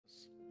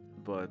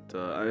but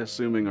I'm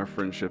assuming our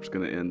friendship's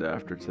gonna end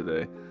after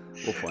today.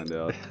 We'll find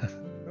out.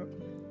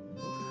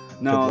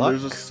 No,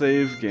 there's a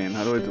save game.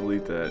 How do I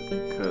delete that?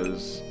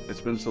 Because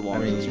it's been so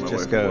long since my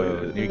just wife go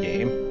played it. new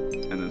game.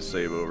 And then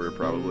save over,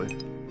 probably.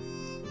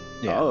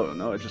 Yeah. Oh,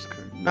 no, I just...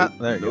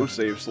 There you no go.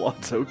 save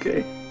slots,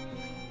 okay.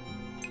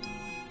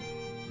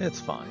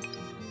 It's fine.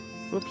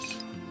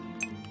 Whoops.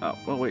 Oh,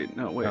 well, wait,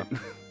 no, wait.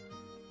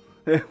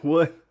 Oh.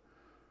 What?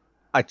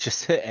 I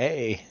just hit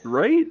A.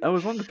 Right? I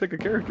was wanting to pick a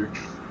character.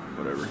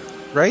 Whatever.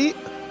 Right?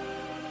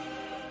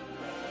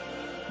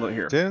 Look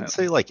here. Didn't it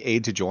say like A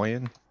to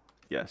join?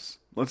 Yes.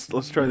 Let's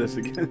try this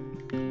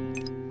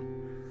again.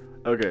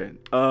 Okay.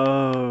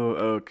 Oh,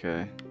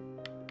 okay.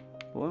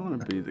 Well, I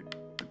want to be the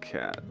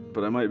cat,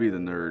 but I might be the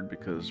nerd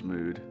because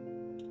mood.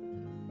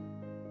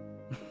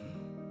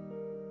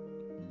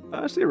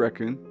 I see a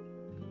raccoon.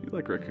 You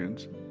like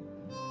raccoons.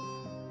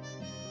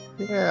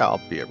 Yeah,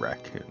 I'll be a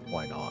raccoon.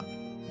 Why not?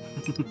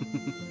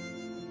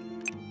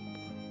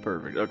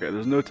 Perfect. Okay,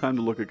 there's no time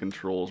to look at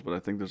controls, but I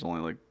think there's only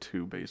like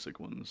 2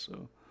 basic ones,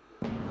 so...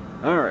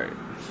 Alright.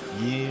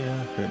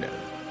 Yeah, who knows?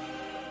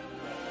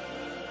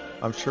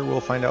 I'm sure we'll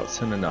find out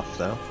soon enough,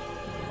 though.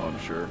 Oh, I'm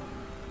sure.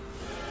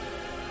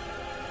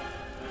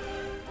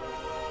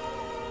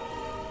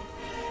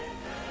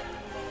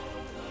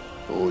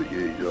 Oh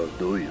yeah,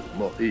 do you?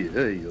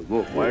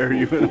 Why are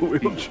you in a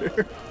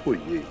wheelchair? Oh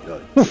yeah,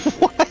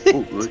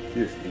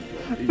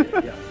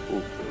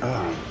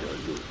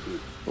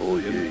 oh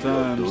In yeah,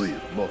 times, do you?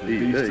 the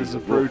beast is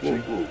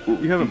approaching.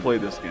 You haven't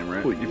played this game,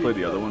 right? You played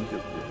the other one?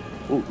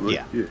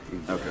 Yeah.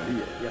 Okay.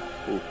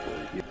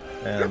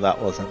 And that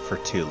wasn't for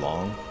too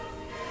long.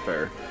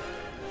 Fair.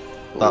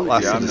 That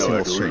lasted I'm a no single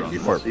expert stream on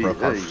before it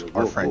broke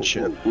our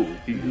friendship.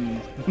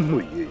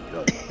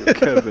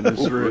 Kevin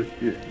is right.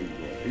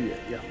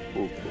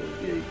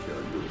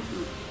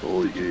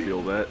 Oh Did you yeah.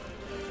 feel that?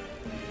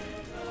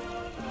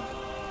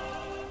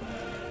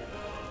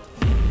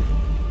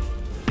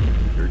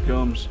 Here it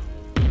comes.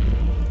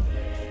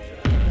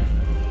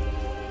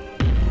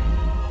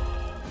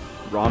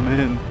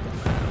 Ramen.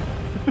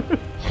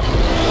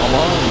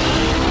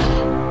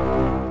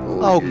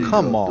 Oh,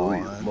 come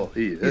on.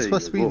 He's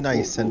supposed to be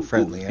nice and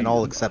friendly and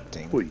all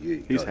accepting.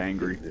 He's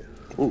hangry.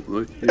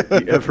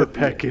 The ever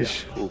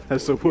peckish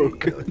has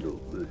awoken.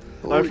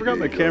 I forgot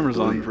my camera's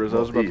on for us. I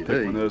was about to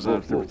pick my nose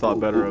up. I thought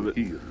better of it.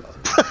 We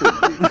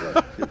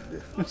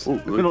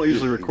don't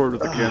usually record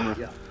with the camera.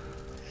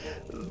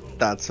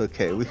 That's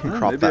okay. We can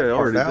crop Maybe that I part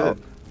already out.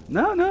 did.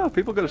 No, no,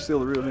 people gotta steal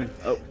the real me.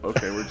 Oh,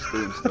 okay, we're just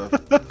doing stuff.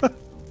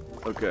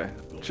 Okay,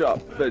 chop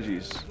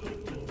veggies.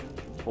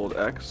 Hold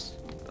X,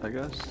 I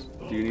guess.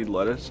 Do you need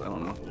lettuce? I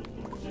don't know.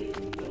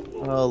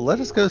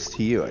 Lettuce goes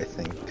to you, I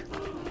think.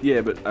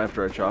 Yeah, but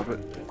after I chop it,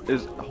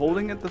 is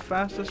holding it the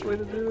fastest way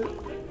to do it?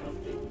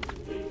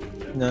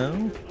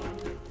 No?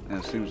 Yeah,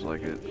 it seems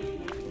like it.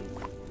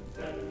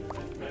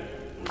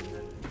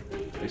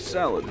 A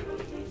salad.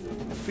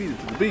 Feed it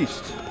to the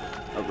beast.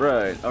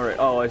 Alright, alright.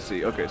 Oh, I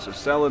see. Okay, so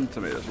salad and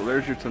tomatoes. Well,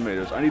 there's your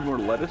tomatoes. I need more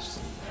lettuce.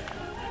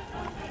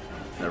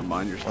 Never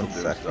mind, you're still One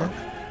doing second. stuff.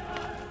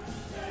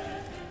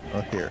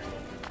 Oh, here.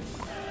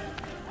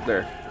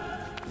 There.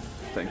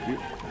 Thank you.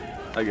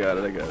 I got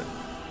it, I got it.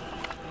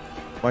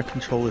 My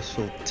controllers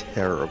feel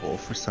terrible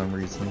for some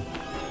reason.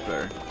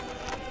 There.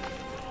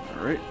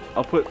 Alright.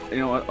 I'll put, you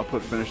know what? I'll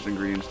put finished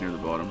ingredients near the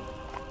bottom.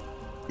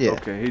 Yeah.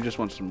 Okay, he just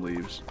wants some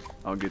leaves.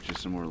 I'll get you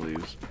some more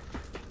leaves.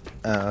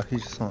 He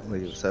just wants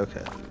leaves.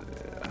 Okay.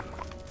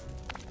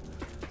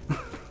 Yeah.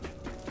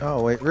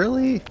 Oh, wait,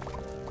 really?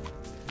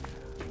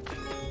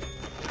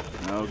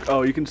 No.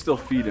 Oh, you can still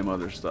feed him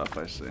other stuff,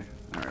 I see.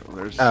 Alright, well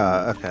there's...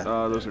 Okay.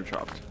 those are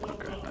chopped.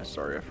 Okay, I'm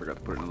sorry, I forgot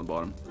to put it on the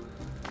bottom.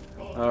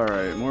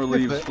 Alright, more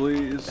leaves,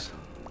 please.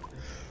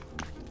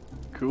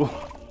 Cool.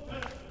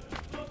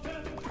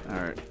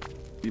 Alright.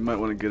 You might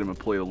want to get him a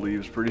plate of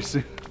leaves pretty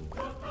soon.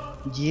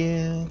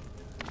 Yeah.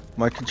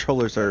 My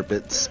controllers are a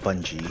bit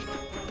spongy.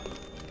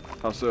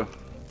 How so?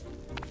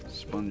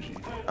 Spongy.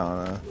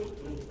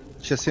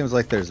 Just seems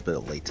like there's a bit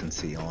of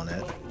latency on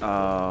it.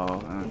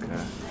 Oh,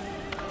 okay.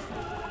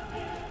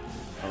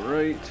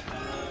 Alright.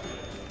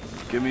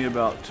 Give me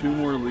about 2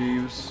 more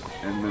leaves,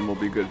 and then we'll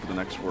be good for the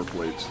next 4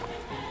 plates.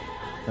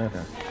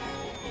 Okay.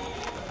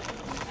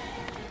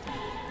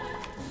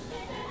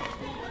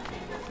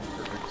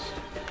 Perfect.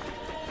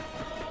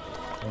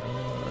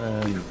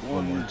 And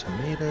one more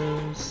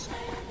tomatoes.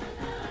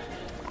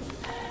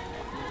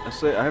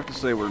 I have to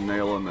say we're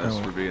nailing this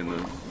Oh. for being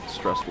the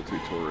stressful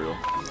tutorial.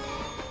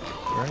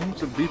 Right?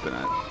 What's it beeping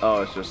at?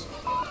 Oh, it's just...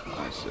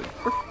 I see.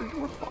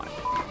 We're fine.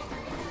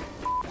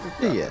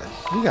 Yeah,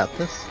 we got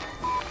this.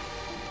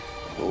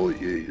 Oh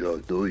yeah,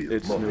 do you?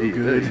 It's no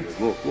good.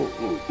 Oh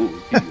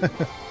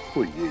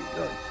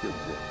yeah,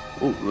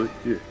 oh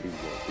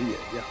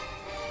yeah.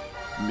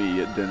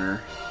 Me at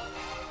dinner.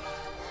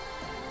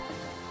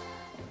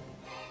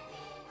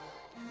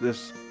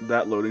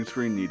 That loading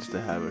screen needs to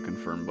have a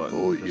confirm button.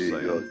 Oh just yeah,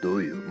 saying. do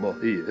you?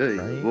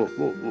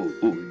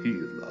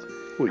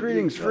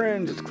 Greetings,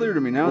 friends. It's clear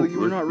to me now that you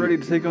were not ready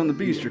to take on the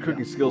beast. Your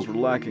cooking skills were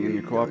lacking and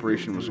your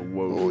cooperation was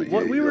woeful.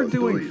 What? We were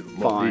doing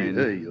fine.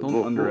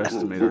 Don't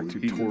underestimate our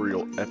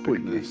tutorial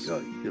epicness.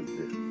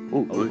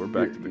 Oh, we're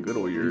back to the good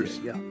old years.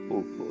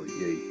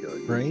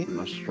 Right?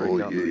 Must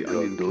strike out to the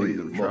Onion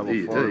Kingdom,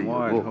 travel far and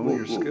wide, hone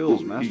your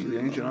skills, master the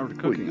ancient art of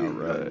cooking.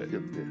 Alright.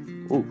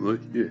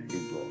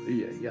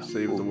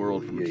 Save the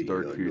world from its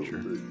dark future.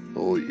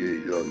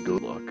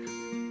 Good luck.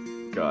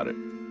 Got it.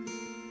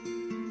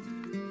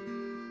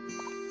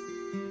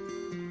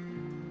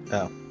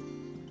 Oh.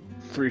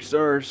 3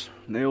 stars.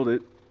 Nailed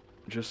it.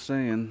 Just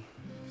saying.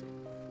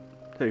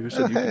 Hey, who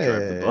said you could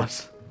drive the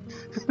bus?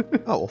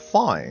 Oh, well,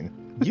 fine.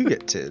 You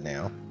get to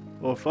now.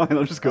 Well, fine.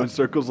 I'll just go in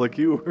circles like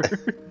you were.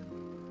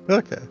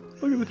 Okay.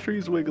 Look at the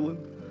trees wiggling.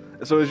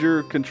 So is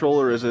your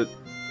controller, is it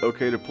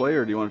okay to play,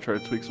 or do you want to try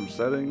to tweak some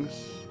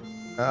settings?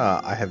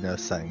 I have no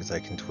settings I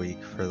can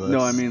tweak for this. No,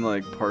 I mean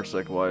like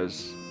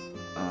parsec-wise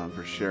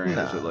for sharing.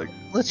 No. Is it like...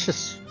 Let's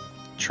just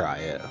try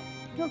it.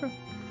 Okay.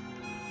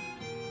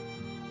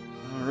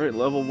 Alright,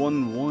 level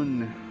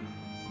 1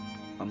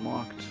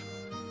 unlocked.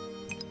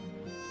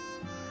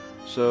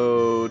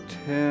 So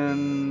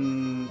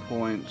 10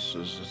 points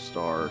is a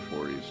star,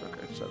 40s,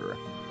 okay, etc.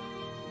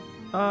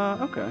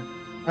 Okay.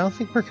 I don't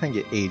think we're gonna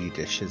get 80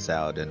 dishes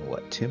out in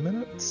what, 2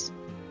 minutes?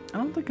 I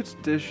don't think it's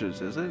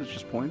dishes, is it? It's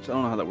just points? I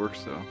don't know how that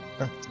works though.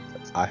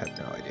 I have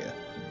no idea.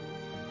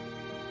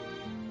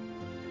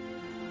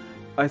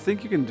 I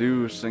think you can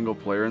do single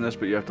player in this,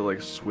 but you have to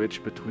like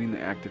switch between the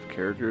active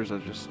characters. I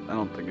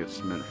don't think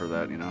it's meant for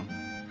that, you know.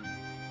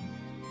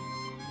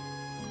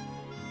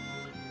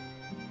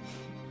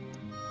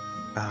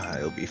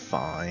 It'll be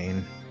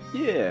fine.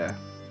 Yeah.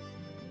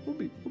 We'll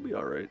be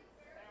alright.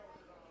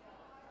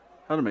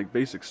 How to make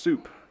basic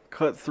soup.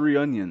 Cut 3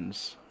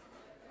 onions.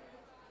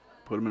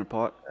 Put them in a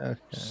pot. Okay.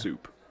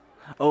 Soup.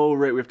 Oh,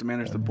 right, we have to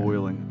manage the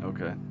boiling.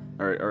 Okay.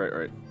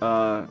 Alright.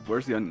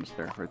 Where's the onions?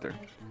 There, right there.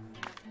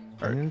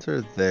 Onions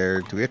are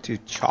there. Do we have to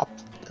chop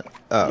them?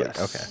 Oh, yes.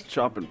 okay.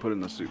 Chop and put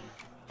in the soup.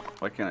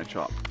 Why can't I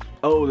chop?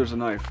 Oh, there's a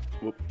knife.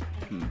 Whoop.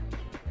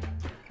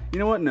 You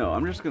know what? No,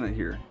 I'm just gonna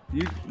here.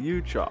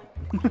 You chop.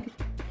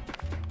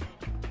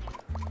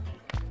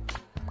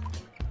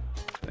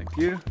 Thank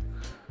you.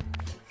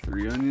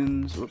 3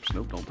 onions. Whoops,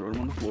 nope, don't throw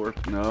them on the floor.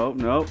 No.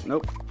 Okay,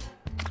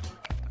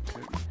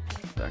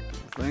 back to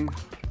the thing.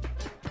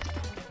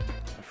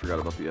 I forgot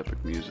about the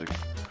epic music.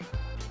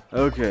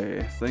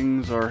 Okay,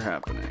 things are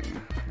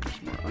happening.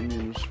 Here's more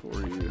onions for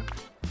you.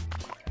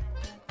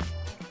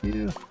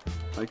 Yeah.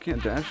 I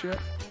can't dash yet?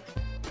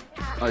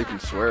 Oh, you can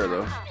swear,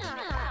 though.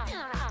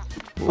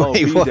 Wait, Oh,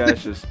 B what?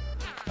 dashes.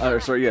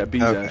 Sorry, yeah,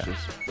 B Okay. dashes.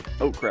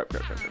 Oh, crap.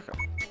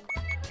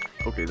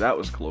 Okay, that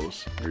was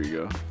close. There you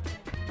go.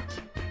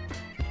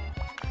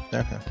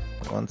 Okay.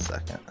 1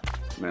 second.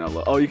 Man, I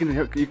love. Oh, you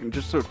can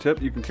just so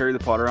tip. You can carry the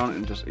pot around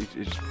and it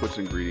just puts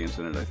ingredients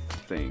in it. I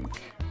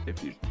think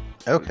if you.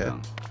 put it Okay.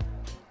 down.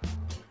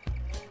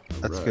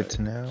 That's good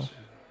to know.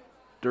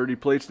 Dirty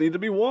plates need to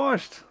be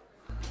washed.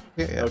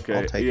 Yeah, Okay.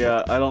 I'll take Yeah,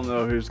 it. I don't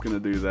know who's gonna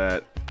do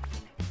that.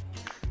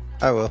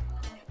 I will.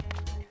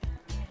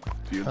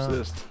 If you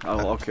insist,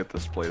 I'll get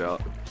this plate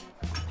out.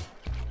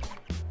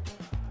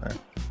 Alright.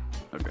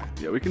 Okay.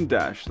 Yeah, we can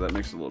dash. That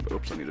makes it a little bit.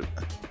 Oops, I need it.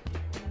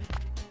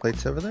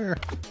 Plates over there.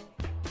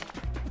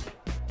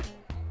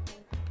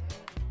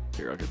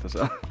 Here, I'll get this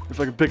out. If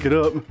I can pick it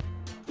up.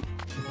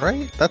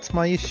 Right? That's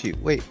my issue.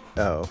 Wait.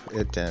 Oh,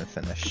 it didn't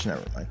finish.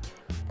 Never mind.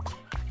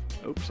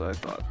 Oops, I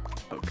thought.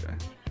 Okay,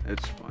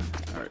 it's fine.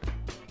 All right.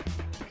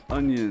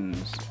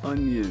 Onions.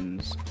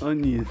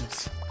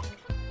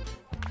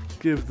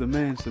 Give the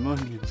man some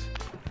onions.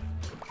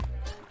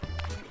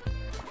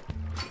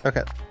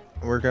 Okay.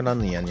 We're good on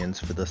the onions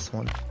for this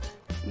one.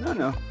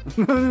 No.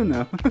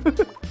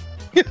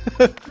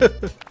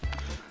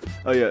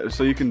 Oh yeah,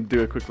 so you can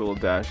do a quick little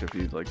dash if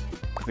you like.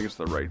 I think it's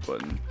the right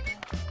button.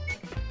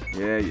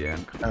 Yeah.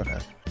 I'm cool. Okay.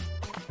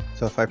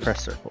 So if I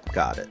press circle,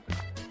 got it.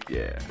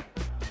 Yeah.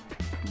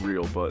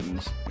 Real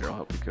buttons. Here, I'll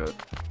help you cut.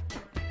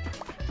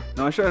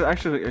 No, I should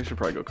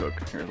probably go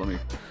cook. Here, let me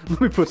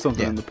put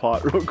something in the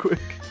pot real quick.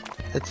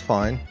 It's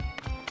fine.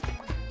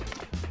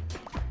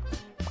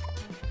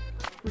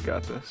 We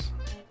got this.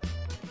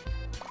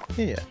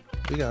 Yeah,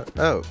 we got it.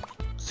 Oh,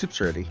 soup's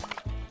ready.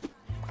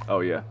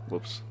 Oh yeah.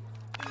 Whoops.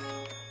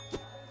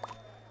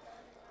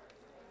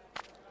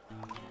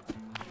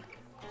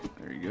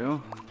 There you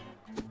go.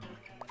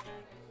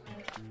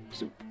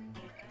 Soup.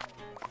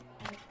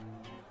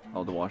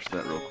 I'll have to wash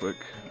that real quick.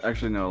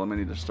 Actually, no. Let me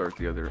need to start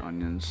the other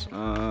onions.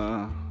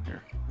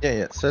 Here.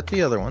 Yeah. Set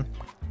the other one.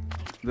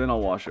 Then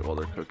I'll wash it while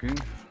they're cooking.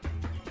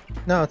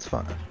 No, it's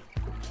fine.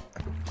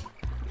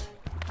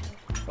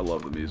 I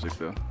love the music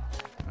though.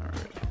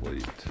 Alright,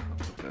 plate. I'll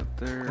put that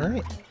there.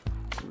 Alright.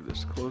 Move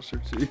this closer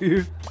to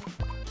you.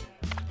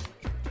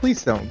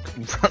 Please don't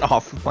run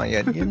off with my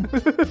onion.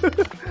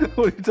 What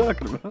are you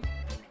talking about?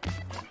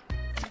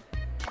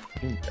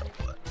 You know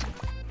what?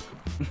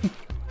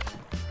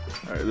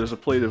 Alright, there's a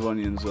plate of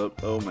onions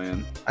up. Oh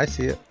man. I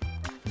see it.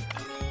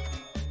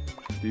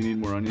 Do you need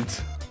more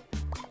onions?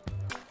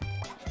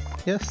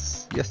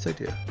 Yes, yes I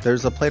do.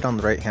 There's a plate on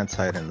the right-hand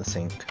side in the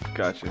sink.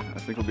 Gotcha. I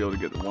think we'll be able to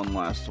get one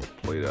last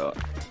plate out.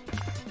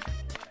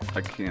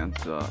 I can't,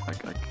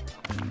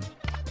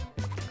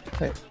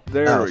 Hey.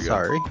 There we go.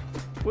 Sorry.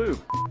 Woo.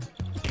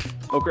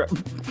 Oh crap.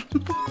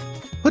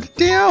 Put it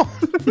down!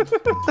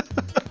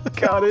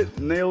 Got it.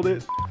 Nailed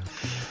it.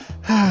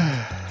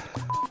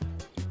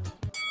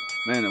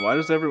 Man, why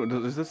does everyone...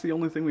 Is this the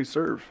only thing we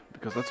serve?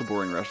 Because that's a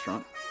boring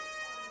restaurant.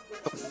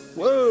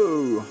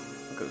 Whoa!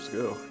 Look at us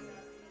go.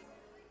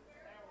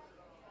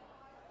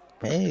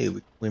 Hey,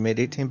 we made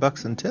 18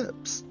 bucks in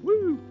tips.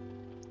 Woo!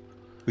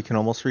 We can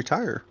almost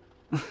retire.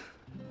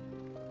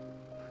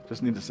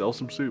 Just need to sell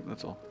some soup,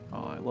 that's all.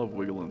 Oh, I love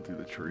wiggling through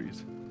the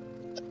trees.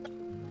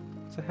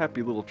 It's a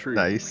happy little tree.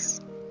 Nice.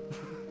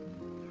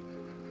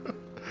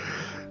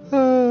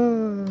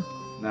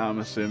 Now I'm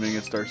assuming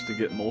it starts to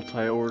get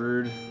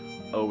multi-ordered.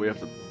 Oh, we have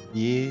to...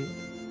 Yeah.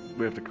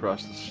 We have to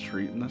cross the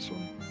street in this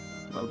one.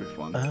 That'll be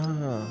fun.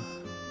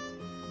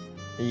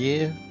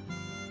 Yeah.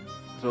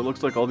 So it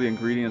looks like all the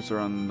ingredients are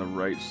on the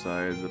right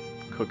side, the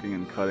cooking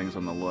and cutting's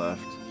on the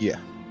left. Yeah.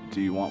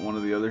 Do you want one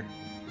or the other?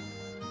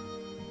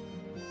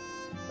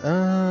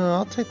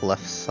 I'll take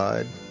left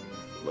side.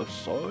 Left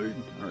side?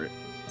 Alright.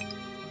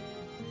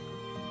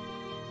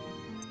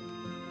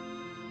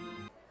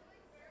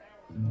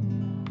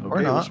 Okay,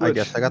 Or not, we'll I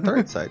guess I got the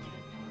right side.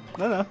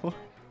 No.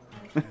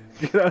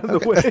 Get out of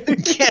the way.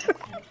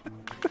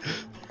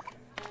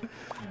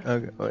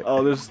 Okay, wait.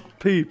 Oh, there's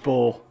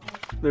people.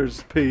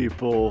 There's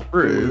people.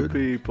 Rude.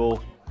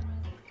 People.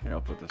 Here,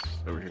 I'll put this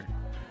over here.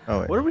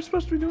 Oh, wait. What are we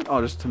supposed to be doing?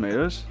 Oh, just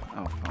tomatoes?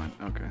 Oh, fine.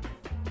 Okay.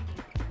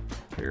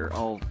 Here,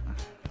 I'll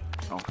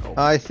help.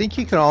 I think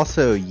you can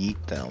also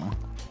yeet them.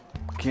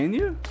 Can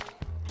you?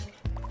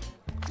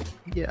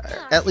 Yeah,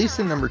 at least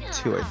in number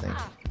 2, I think.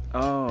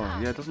 Oh,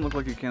 yeah, it doesn't look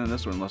like you can in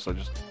this one unless I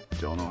just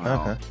don't know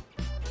how. Okay.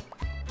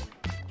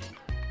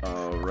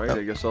 Alright, Oh,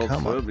 I guess I'll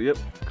come on. Yep,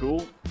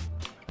 cool.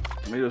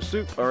 Tomato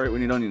soup. Alright, we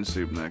need onion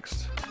soup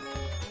next.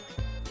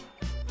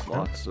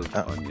 Lots of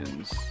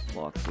onions.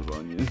 Lots of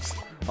onions.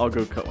 I'll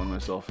go cut one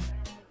myself.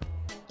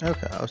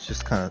 Okay, I was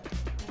just kind of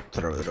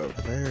throw it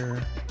over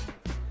there.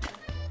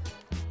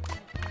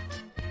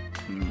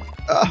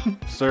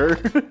 Sir?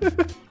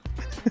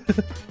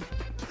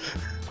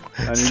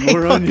 I need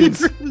more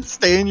onions.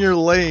 Stay in your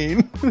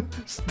lane.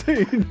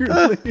 Stay in your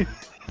lane.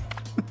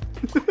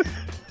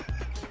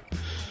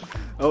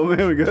 Oh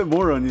man, we got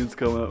more onions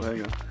coming up.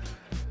 Hang on.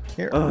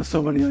 Here. Oh,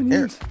 so many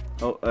onions. Here.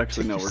 Oh,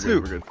 actually, no, Take we're your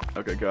good. We're good.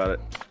 Okay, got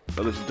it.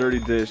 Oh, there's a dirty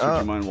dish. Would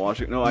you mind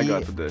washing? No, I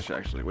got the dish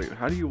actually. Wait,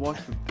 how do you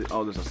wash the dish?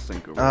 Oh, there's a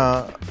sink over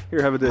there.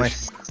 Here, have a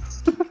dish.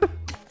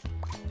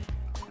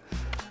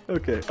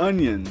 Okay,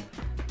 onion.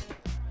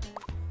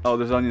 Oh,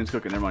 there's onions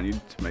cooking. Never mind. You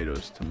need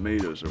tomatoes.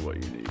 Tomatoes are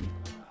what you need.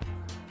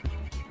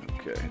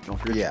 Okay, don't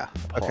forget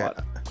the pot.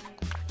 Okay.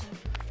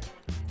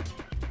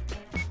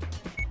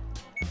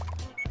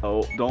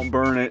 Oh, don't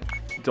burn it.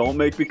 Don't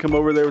make me come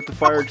over there with the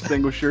fire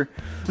extinguisher.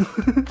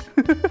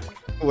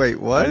 Wait,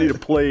 what? I need a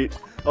plate.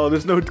 Oh,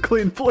 there's no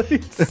clean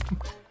plates.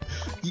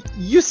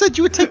 You said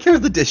you would take care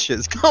of the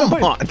dishes. Come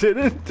on.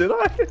 Didn't? Did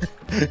I?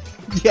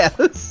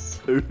 Yes.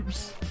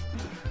 Oops.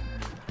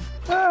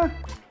 Ah.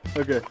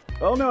 Okay.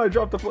 Oh no, I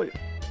dropped the plate.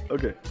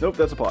 Okay. Nope,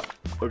 that's a pot.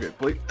 Okay,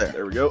 plate.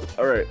 There we go.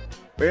 All right.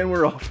 And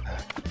we're off.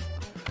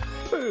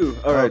 Woo.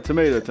 All right,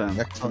 tomato time.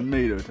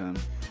 Tomato time.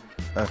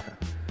 Okay.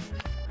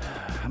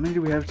 How many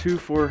do we have? 2,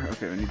 4?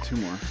 Okay, we need 2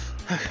 more.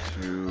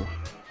 2.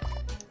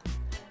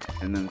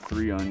 And then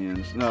 3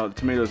 onions. No,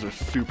 tomatoes are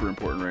super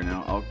important right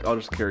now. I'll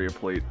just carry a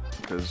plate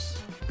because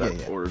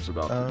that order's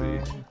about to be.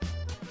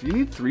 Do you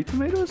need 3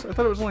 tomatoes? I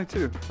thought it was only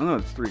 2. Oh no,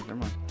 it's 3. Never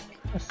mind.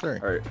 That's 3.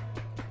 Alright.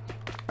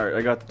 Alright,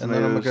 I got the tomatoes. And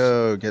then I'm gonna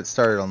go get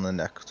started on the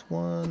next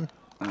one.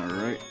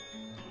 Alright.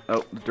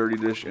 Oh, the dirty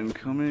dish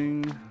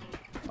incoming.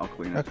 I'll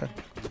clean it. Okay.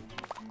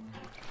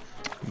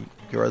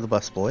 You are the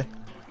bus boy.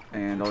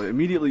 And I'll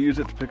immediately use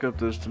it to pick up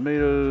those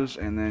tomatoes,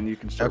 and then you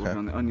can start working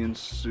on the onion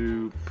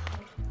soup.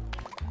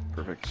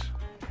 Perfect.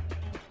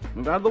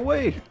 Move out of the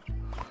way!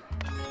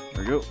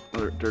 There we go.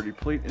 Another dirty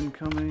plate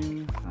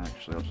incoming.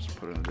 Actually, I'll just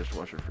put it in the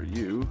dishwasher for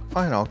you.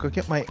 Fine, I'll go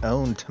get my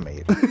own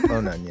tomato.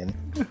 Own onion.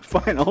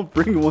 Fine, I'll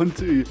bring one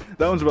to you.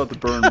 That one's about to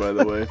burn, by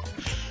the way.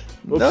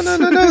 No,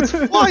 it's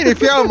fine if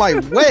you're out of my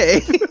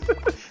way.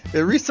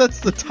 It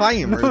resets the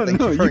timer.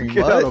 Thank you very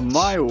get much. out of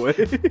my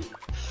way.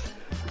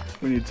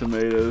 We need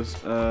tomatoes.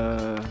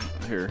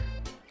 Here.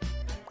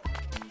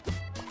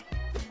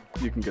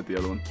 You can get the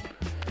other one.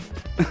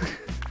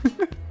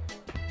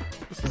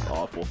 This is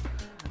awful.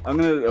 I'm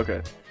gonna.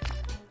 Okay.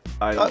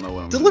 I don't know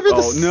what I'm deliver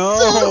gonna. the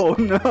Oh soup!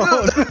 no!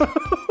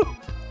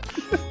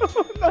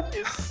 No!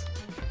 Nice.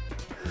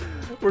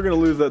 We're gonna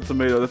lose that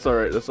tomato. That's all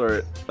right. That's all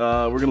right.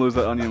 We're gonna lose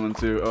that onion one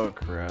too. Oh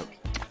crap.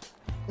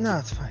 No,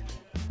 it's fine.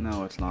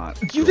 No, it's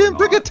not. You didn't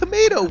bring a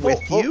tomato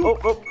with you.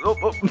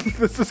 Oh.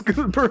 This is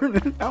gonna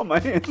burn out my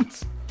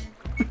hands.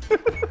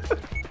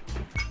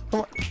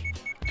 Come on.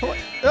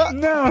 No.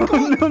 No.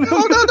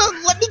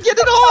 Let me get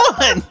it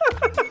on.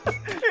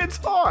 It's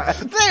hot.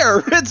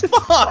 There, it's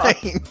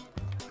fine.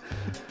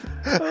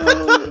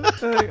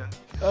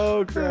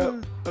 Oh crap.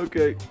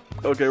 Okay.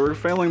 Okay, we're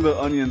failing the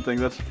onion thing.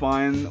 That's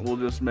fine. We'll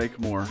just make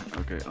more.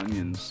 Okay,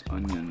 onions,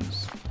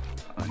 onions,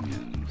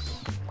 onions,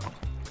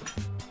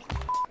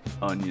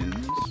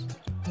 onions,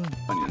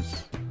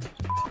 onions.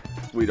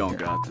 We don't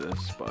got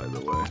this, by the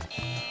way.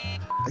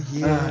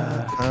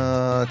 Yeah.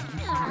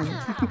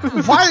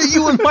 Why are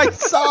you on my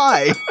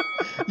side?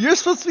 You're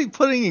supposed to be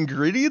putting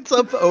ingredients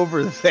up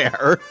over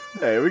there.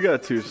 Hey, we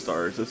got 2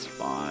 stars. It's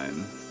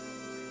fine.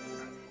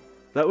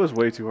 That was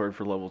way too hard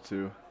for level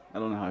 2. I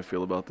don't know how I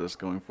feel about this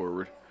going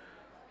forward.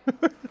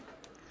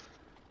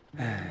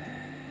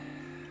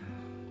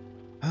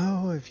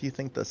 Oh, if you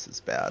think this is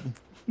bad.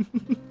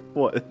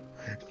 What?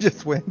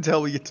 Just wait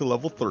until we get to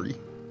level 3.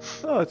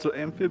 Oh, it's an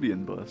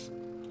amphibian bus.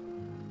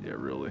 Yeah,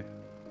 really.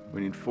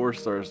 We need 4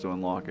 stars to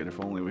unlock it. If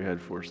only we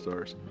had 4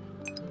 stars.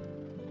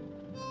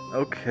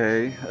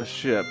 Okay, a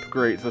ship.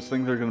 Great. Those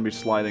things are going to be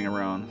sliding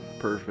around.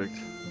 Perfect.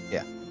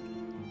 Yeah.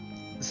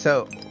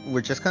 So,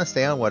 we're just going to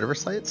stay on whatever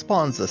site it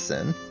spawns us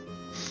in.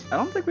 I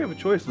don't think we have a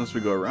choice unless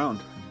we go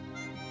around.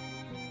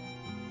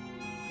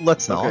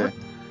 Let's not. Okay.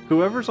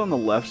 Whoever's on the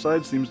left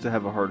side seems to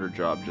have a harder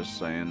job, just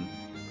saying.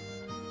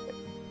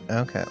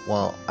 Okay,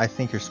 well, I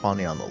think you're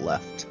spawning on the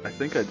left. I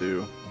think I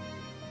do.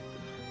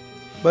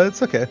 But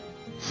it's okay.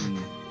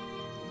 Mm.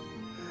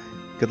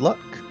 Good luck.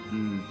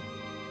 Mm.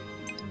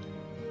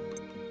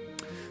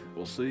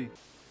 We'll see.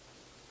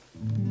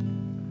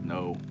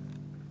 No.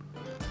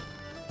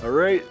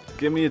 Alright,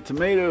 give me a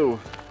tomato.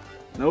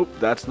 Nope,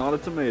 that's not a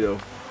tomato.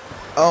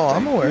 Oh,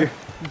 I'm aware.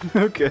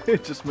 Okay,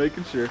 just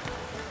making sure.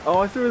 Oh,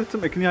 I threw the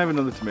tomato. Can you have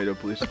another tomato,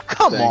 please?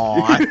 Come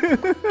on.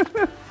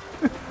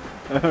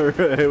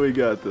 Alright, we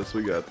got this,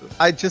 we got this.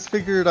 I just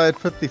figured I'd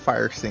put the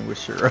fire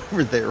extinguisher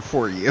over there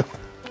for you.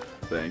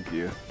 Thank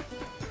you.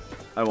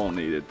 I won't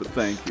need it, but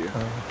thank you.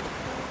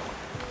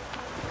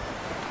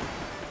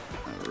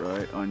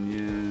 Alright,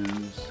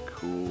 onions.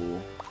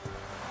 Cool.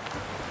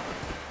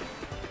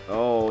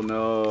 Oh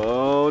no,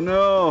 oh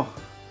no!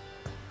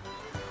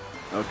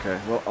 Okay,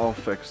 well, I'll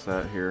fix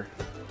that here.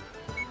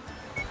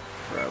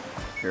 Crap.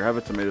 Here, have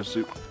a tomato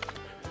soup.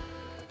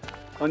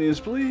 Onions,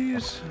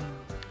 please!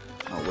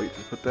 I'll wait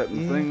to put that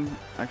in the thing.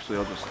 Actually,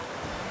 I'll just...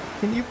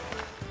 Can you?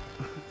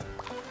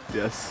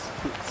 Yes.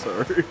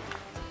 Sorry.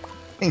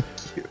 Thank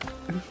you.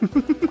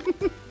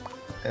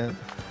 And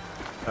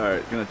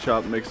Alright, gonna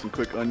chop, make some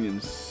quick onion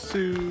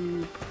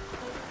soup.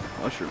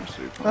 Mushroom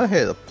soup. Huh? oh,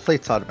 hey, the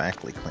plate's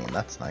automatically clean.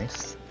 That's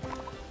nice.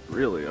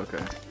 Really?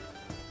 Okay.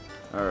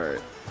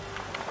 Alright.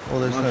 Well,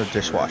 there's no Mushroom.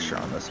 dishwasher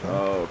on this one.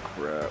 Oh,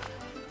 crap.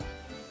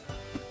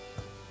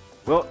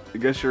 Well, I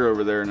guess you're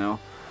over there now.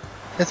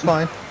 It's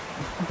fine.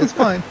 It's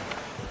fine.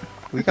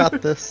 We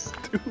got this.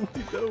 Do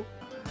we know?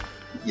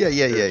 Yeah.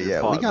 Here's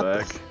your We pot got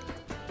back. this.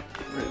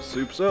 Alright,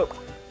 soup's up.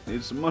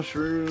 Need some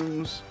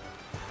mushrooms.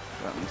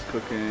 That one's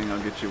cooking.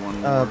 I'll get you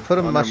one more. Put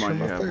a Oh, never mushroom mind,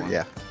 you up have there. one.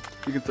 Yeah.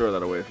 You can throw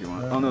that away if you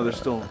want. Oh no, there's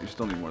still you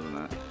still need more than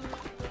that.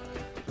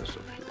 This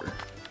up here.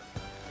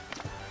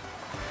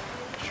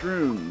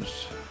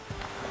 Shrooms.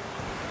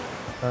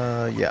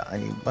 Yeah. I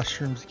need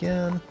mushrooms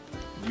again.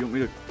 Do you want me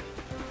to?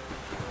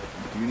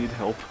 Do you need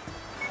help,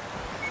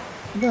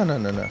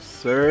 No.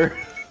 sir?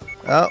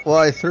 Oh, well,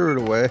 I threw it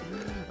away.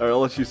 Alright, I'll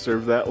let you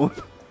serve that one.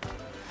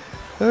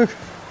 Okay,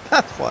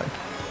 that's fine.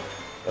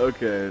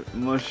 Okay,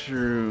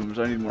 mushrooms.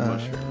 I need more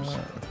mushrooms.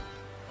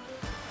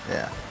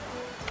 Yeah.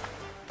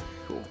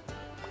 Cool.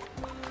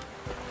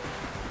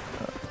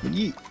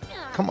 Yeet.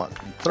 Come on.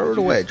 Throw Did it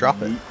you away. just Drop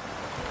yeet? it.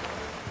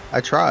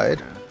 I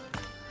tried. Okay.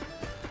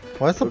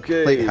 Why does the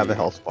Okay. plate have a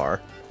health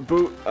bar?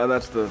 Boot.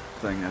 That's the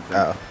thing, I think.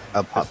 Oh,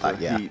 I'll pop That's that,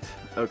 the yeah. heat.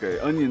 Okay,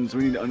 onions.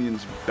 We need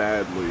onions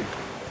badly.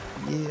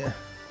 Yeah.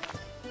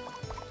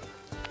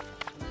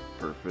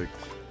 Perfect.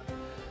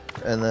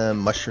 And then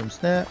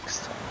mushrooms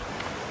next.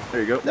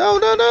 There you go.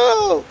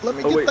 No! Let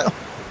me Oh, get wait. that.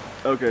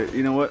 Okay,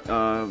 you know what?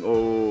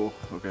 Oh,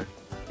 okay.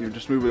 You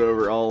just move it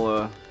over.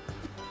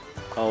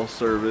 I'll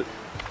serve it.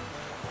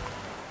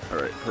 All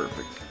right,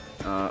 perfect.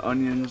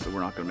 Onions.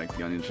 We're not gonna make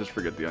the onions. Just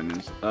forget the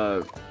onions.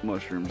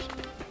 Mushrooms.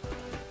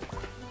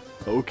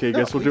 Okay, No,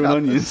 guess we're we doing got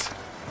onions.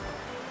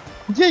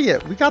 Yeah,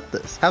 we got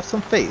this. Have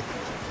some faith.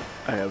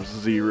 I have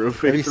zero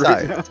faith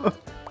right now.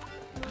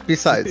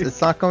 Besides,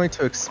 it's not going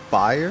to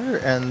expire,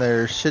 and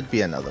there should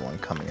be another one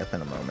coming up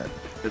in a moment.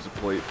 There's a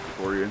plate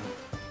for you.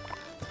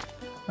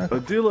 Okay. I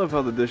do love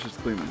how the dishes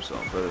clean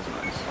themselves. That is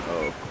nice.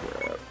 Oh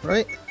crap.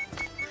 Right?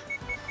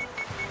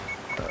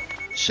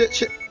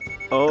 Shit.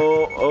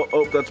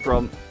 Oh, that's a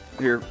problem.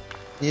 Here.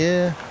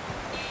 Yeah.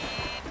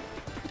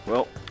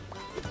 Well.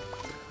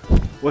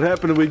 What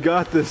happened? We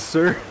got this,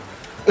 sir.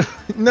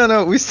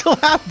 No, we still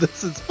have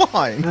this. It's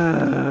fine.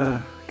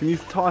 Can you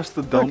toss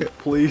the dump, Okay.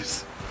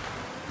 please?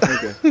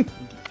 Okay.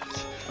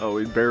 Oh,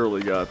 we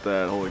barely got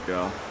that. Holy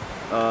cow.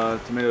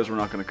 Tomatoes we're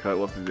not going to cut.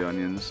 We'll have to do the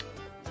onions.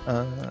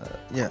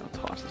 Yeah.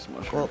 I'll toss this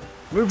mushroom. Well,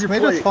 move your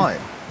tomato's plate.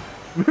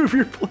 fine. Move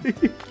your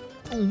plate.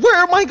 Where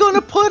am I going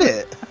to put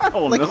it? I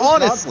don't Like, know. It's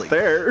not honestly,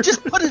 there.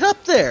 just put it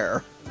up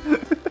there.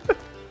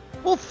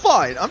 Well,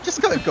 fine. I'm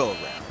just going to go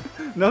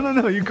around.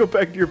 No. You go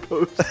back to your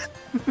post.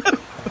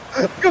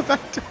 Go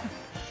back to...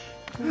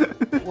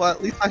 Well,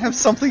 at least I have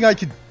something I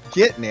could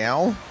get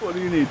now. What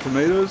do you need?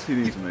 Tomatoes? You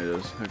need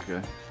tomatoes.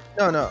 Okay.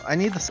 No, I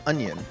need this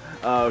onion.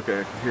 Oh,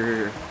 okay.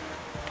 Here.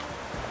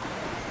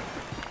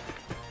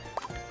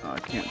 Oh, I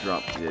can't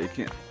drop. Yeah, you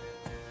can't.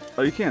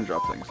 Oh, you can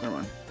drop things. Never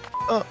mind.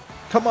 Oh,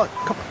 come on.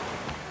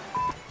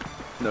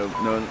 No,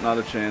 not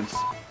a chance.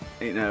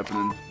 Ain't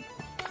happening.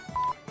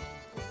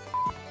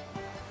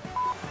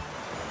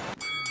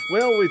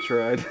 Well, we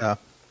tried. Oh.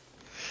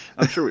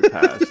 I'm sure we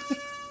passed.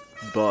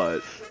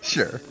 But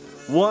Sure.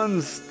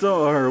 1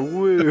 star,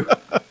 woo!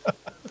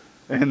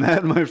 And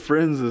that, my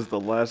friends, is the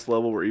last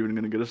level we're even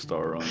gonna get a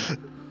star on.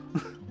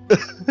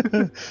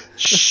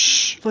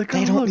 Shh. Like,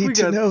 They oh, don't look, we need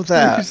to got know 3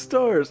 that.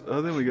 stars.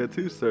 Oh, then we got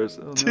 2 stars.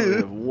 Oh, no, 2. we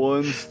have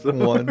 1 star.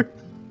 1.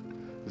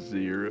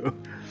 0.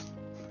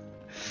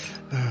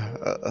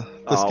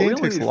 This We game only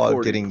takes a need lot of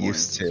 40 getting points.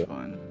 used to. It's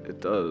fine. It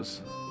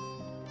does.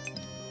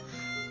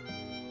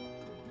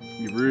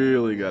 You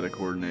really gotta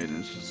coordinate, and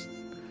it's just...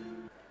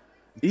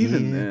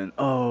 Even Yeah. then...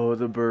 Oh,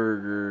 the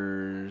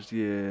burgers.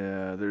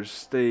 Yeah, there's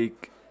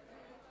steak,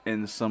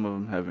 and some of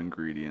them have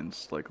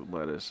ingredients, like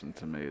lettuce and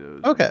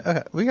tomatoes.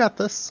 Okay, we got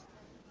this.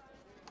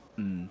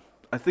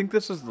 I think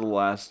this is the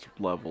last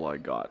level I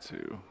got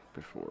to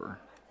before.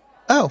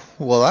 Oh,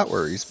 well that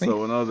worries me.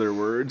 So in other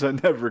words, I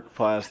never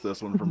passed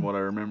this one from what I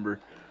remember.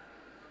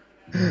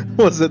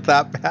 Was it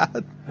that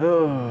bad?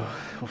 Oh,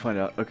 we'll find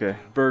out. Okay,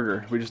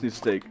 burger. We just need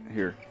steak.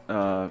 Here.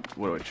 What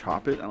do I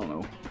chop it? I don't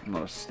know. I'm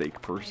not a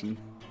steak person.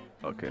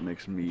 Okay, make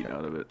some meat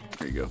out of it.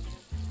 There you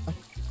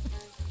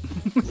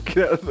go. Get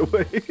out of the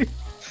way.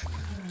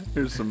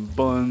 Here's some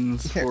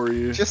buns Here, for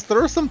you. Just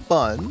throw some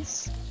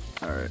buns.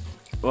 Alright.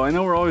 Well, I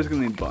know we're always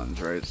gonna need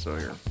buns, right? So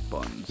here,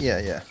 buns.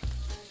 Yeah.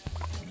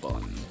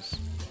 Buns.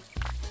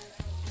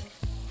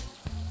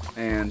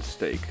 And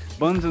steak.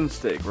 Buns and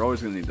steak. We're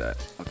always gonna need that.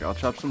 Okay, I'll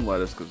chop some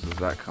lettuce because there's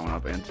that coming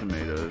up, and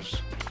tomatoes.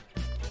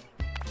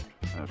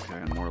 Okay,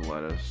 and more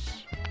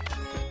lettuce.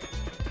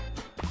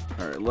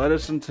 Alright,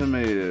 lettuce and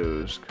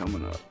tomatoes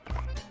coming up.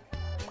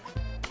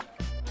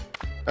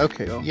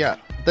 Okay, Go. yeah.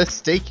 The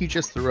steak you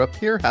just threw up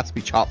here has to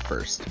be chopped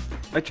first.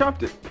 I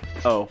chopped it.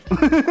 Oh.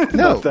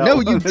 No, Not that no,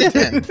 one. you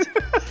didn't.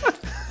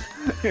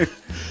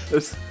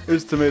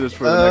 There's tomatoes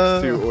for the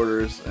next 2 Oh.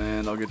 orders,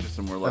 and I'll get you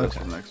some more lettuce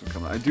for the next one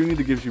coming. I do need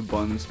to give you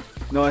buns.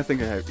 No, I think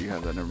you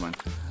have that. Never mind.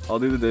 I'll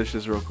do the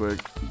dishes real quick.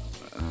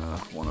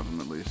 One of them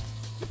at least.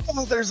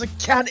 Oh, there's a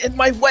cat in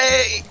my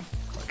way.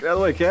 Get out of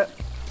the way, cat.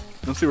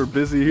 Don't see we're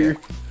busy here.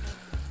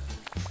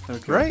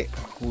 Okay. Right.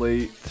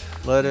 Plate.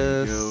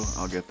 Lettuce.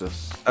 Go. I'll get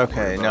this. Don't worry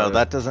Okay, about no, it.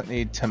 that doesn't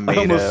need tomato.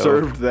 I almost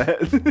served that.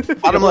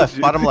 Bottom left, Apologies.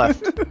 bottom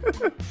left.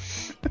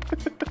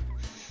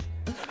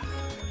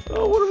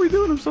 Oh, what are we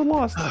doing? I'm so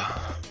lost.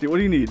 Dude, what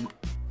do you need?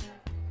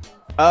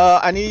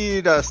 I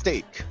need a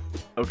steak.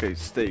 Okay,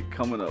 steak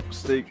coming up.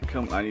 Steak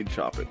come. I need to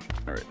chop it.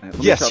 All right. let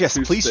me Yes, chop yes,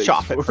 2 please steaks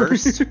chop it for you.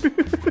 first.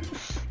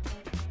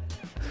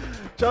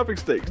 Chopping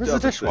steaks. Where's the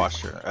chopping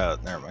dishwasher? Oh,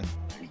 never mind.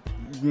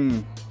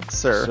 Steaks.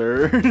 Sir.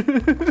 Sir.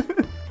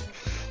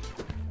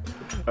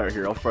 All right,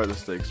 here. I'll fry the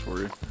steaks for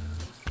you.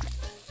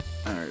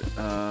 All right.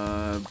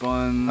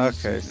 Buns.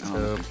 Okay, I don't so think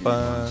you need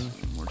bun.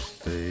 buns. More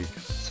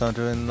steaks. So I'm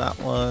doing that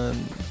one.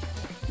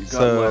 You got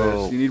So,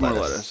 lettuce. You need more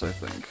lettuce.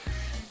 lettuce, I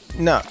think.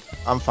 No,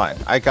 I'm fine.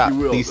 I got You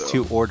will, these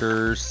though. 2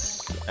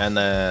 orders, and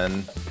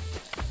then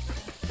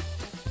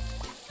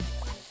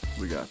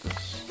We got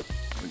this.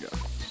 We got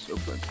this. Oh,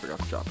 I forgot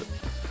to chop it.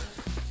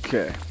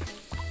 Okay.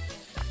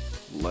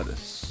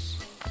 Lettuce.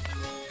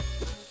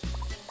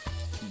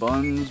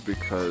 Buns,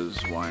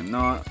 because why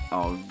not?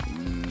 I'll...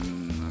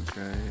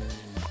 okay.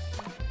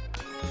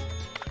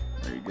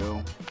 There you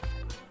go.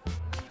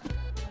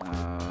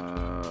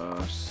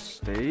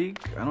 Steak?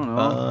 I don't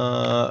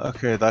know.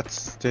 okay, that's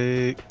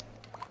steak.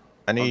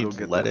 I I'll go need get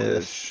that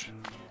lettuce. dish.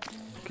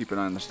 Keep an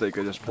eye on the steak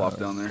I just plopped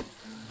down there.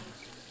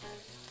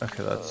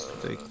 Okay, that's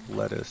steak,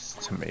 lettuce,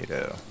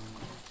 tomato.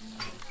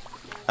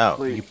 Oh,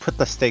 Wait. you put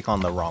the steak on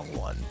the wrong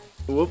one.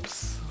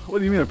 Whoops. What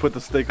do you mean I put the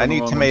steak on I the need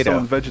wrong one? tomato.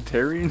 Someone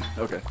vegetarian?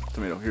 Okay,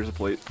 tomato. Here's a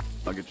plate.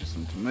 I'll get you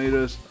some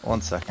tomatoes.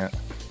 1 second.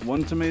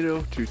 1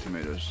 tomato, 2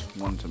 tomatoes.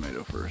 1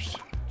 tomato first.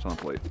 It's on a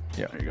plate.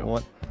 Yeah, There you go.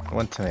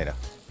 one tomato.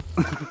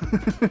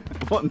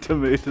 1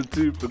 tomato,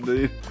 2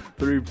 potato,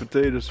 3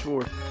 potatoes,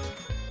 4.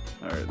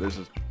 Alright, there's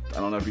a... I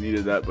don't know if you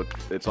needed that, but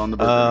it's on the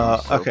burger. now,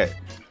 so Okay.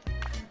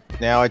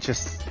 Now I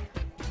just...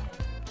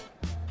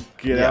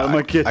 Get Yeah, out of my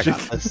I kitchen.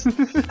 got this.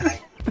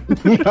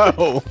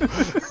 No!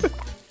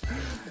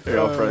 Here,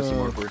 I'll fry some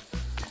more for you.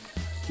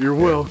 You're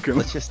welcome.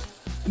 Let's just...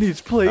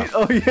 Needs plate.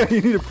 Oh yeah,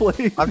 you need a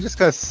plate. I'm just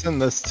gonna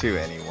send this to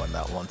anyone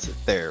that wants it.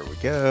 There we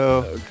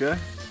go. Okay.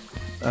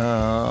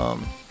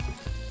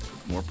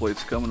 More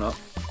plates coming up.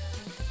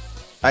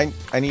 I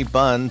need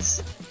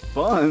buns.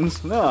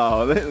 Buns?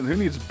 No, who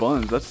needs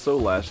buns? That's so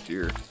last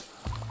year.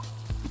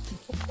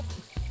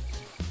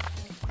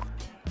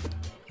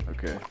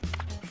 Okay.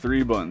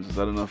 3 buns. Is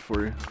that enough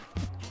for you?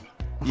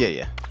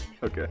 Yeah.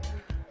 Okay.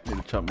 Need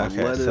to chop my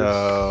Okay, lettuce.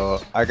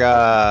 so I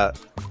got...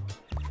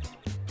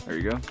 There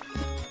you go.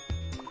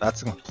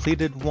 That's a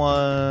completed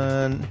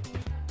one.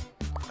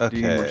 Okay.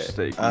 Do you need more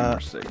steak? You need more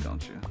steak,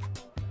 don't you?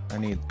 I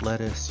need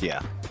lettuce.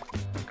 Yeah.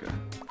 Okay.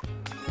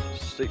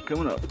 Steak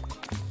coming up.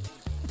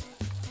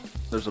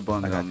 There's a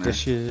bun I down got there.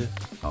 dishes.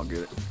 I'll get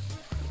it.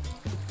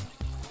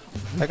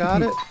 I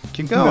got it.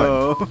 Keep going.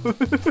 No.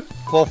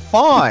 Well,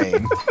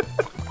 fine.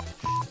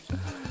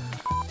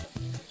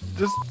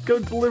 Just go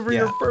deliver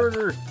Yeah. your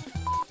burger.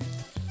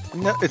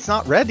 No, it's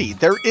not ready.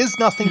 There is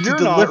nothing You're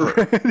to deliver.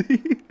 not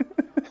ready.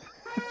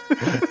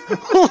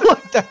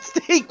 Look, that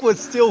steak was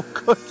still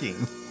cooking.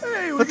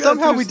 Hey, But got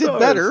somehow 2 we did stars.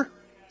 better.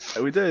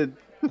 Yeah, we did.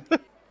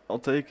 I'll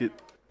take it.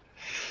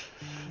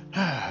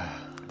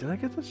 Did I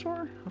get this far?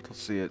 I'll have to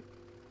see it.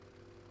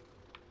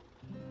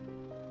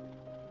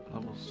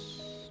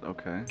 Levels.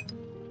 Okay.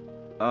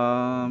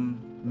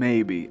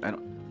 Maybe. I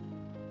don't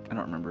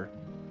remember.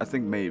 I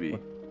think maybe.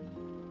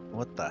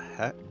 What the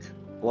heck?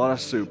 A lot of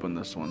soup in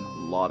this one. A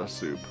lot of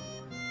soup.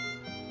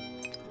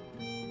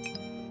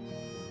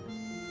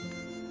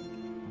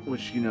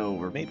 Which, you know,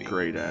 we're Maybe.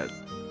 great at.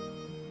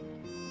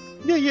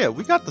 Yeah,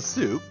 we got the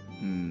soup.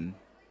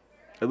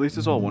 At least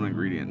it's all one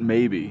ingredient.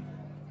 Maybe.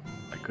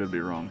 I could be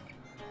wrong.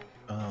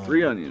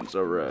 3 onions.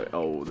 Alright.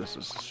 Oh, this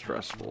is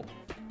stressful.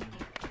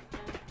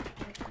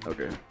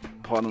 Okay.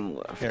 Pot on the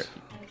left. Here,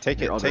 take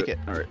Here, it, I'll do take it.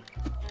 Alright.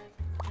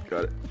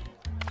 Got it.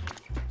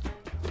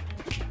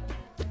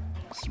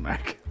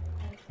 Smack.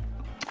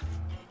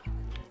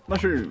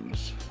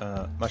 Mushrooms.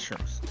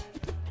 Mushrooms.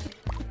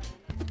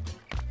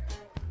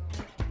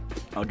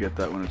 I'll get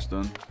that when it's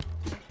done.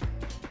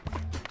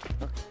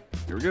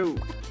 Here we go.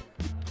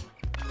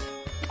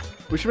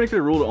 We should make it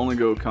a rule to only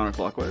go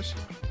counterclockwise.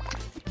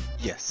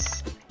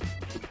 Yes.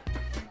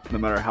 No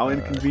matter how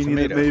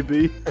inconvenient tomato. it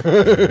may be.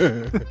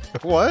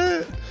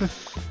 What?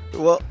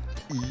 Well,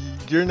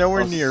 you're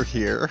nowhere I'll near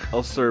here.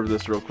 I'll serve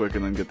this real quick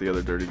and then get the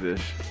other dirty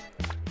dish.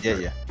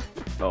 Yeah.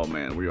 Oh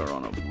man, we are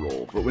on a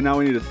roll. But now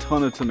we need a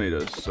ton of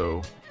tomatoes,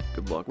 so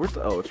good luck. Where's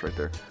the... Oh, it's right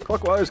there.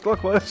 Clockwise,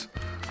 clockwise.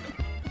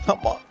 Come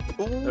on.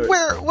 right.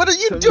 Where? What are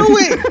you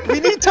doing? We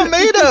need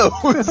tomatoes.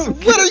 What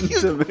are you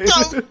doing?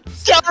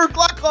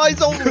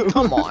 Counterclockwise only.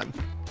 Come on.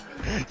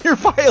 You're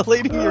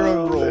violating your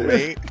own rule,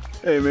 mate.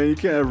 Hey man, you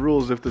can't have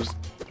rules if there's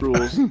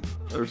rules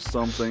or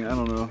something. I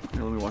don't know.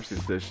 Here, let me wash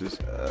these dishes.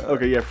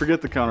 Okay, yeah,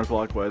 forget the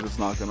counterclockwise. It's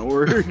not gonna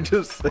work.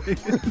 Just saying.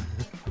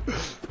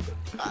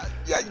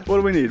 What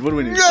do we need? What do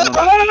we need?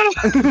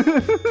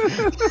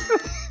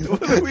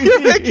 What do we You're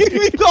need? making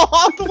me go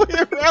all the way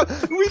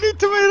around. We need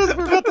tomatoes.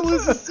 We're about to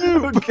lose the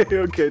soup.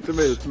 Okay,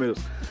 tomatoes.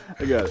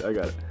 I got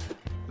it.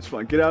 It's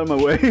fine. Get out of my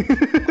way.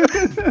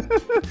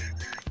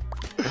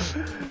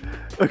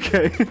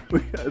 Okay,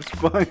 it's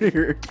fine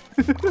here.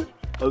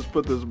 Let's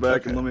put this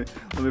back and let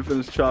me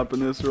finish chopping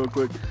this real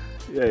quick.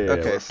 Yeah.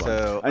 Okay, we're fine.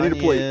 so I need a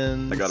plate.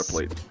 onions. I got a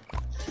plate.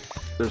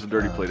 There's a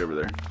dirty plate over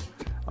there.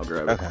 I'll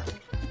grab it. Okay.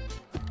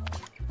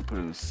 Put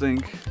it in the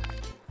sink.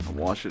 I'll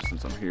wash it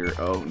since I'm here.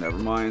 Oh, never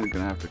mind.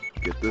 Gonna have to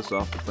get this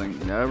off the thing.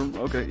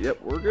 Okay, yep,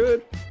 we're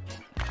good.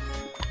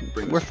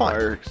 Bring this We're fine.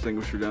 fire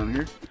extinguisher down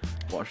here.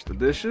 Wash the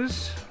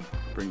dishes.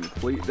 Bring the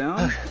plate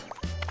down.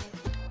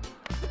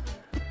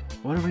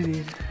 What do we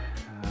need?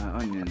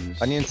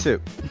 Onions. Onion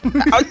soup.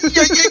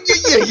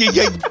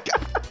 Yeah.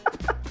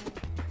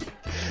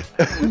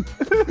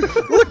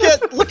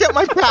 Look at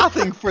my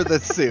pathing for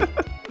this soup.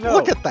 No.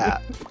 Look at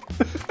that.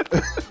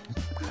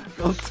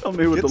 Don't tell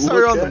me what Get to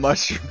started look on at. the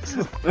mushrooms.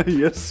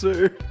 Yes,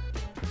 sir.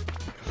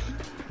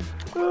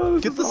 Oh,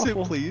 this Get is the awful.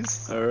 soup,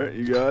 please. All right,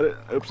 you got it.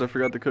 Oops, I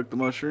forgot to cook the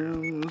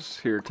mushrooms.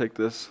 Here, take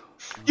this.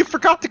 You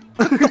forgot to.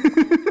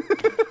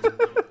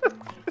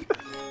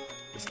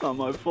 It's not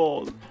my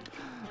fault.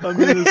 I'm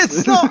innocent.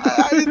 It's not.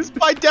 It's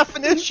by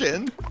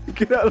definition.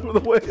 Get out of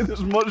the way.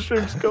 There's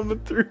mushrooms coming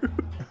through.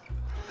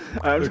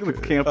 I'm just gonna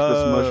camp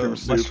this mushroom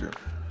soup. Mushroom.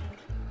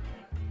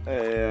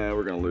 Yeah,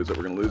 we're gonna lose it.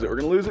 We're gonna lose it.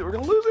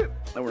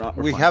 No, we're not.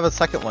 We're We fine. have a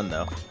second one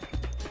though.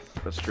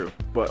 That's true.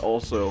 But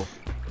also,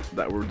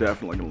 that we're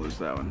definitely gonna lose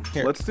that one.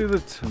 Here. Let's do the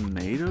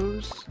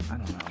tomatoes. I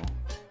don't know.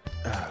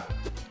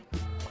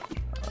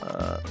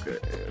 Okay,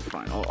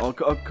 fine. I'll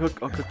cook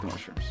the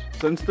mushrooms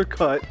since they're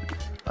cut.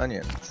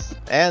 Onions.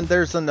 And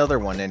there's another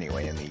one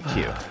anyway in the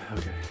queue.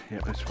 Okay, yeah,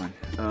 that's fine.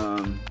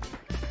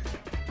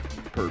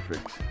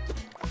 Perfect.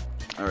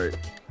 All right.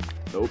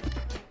 Nope.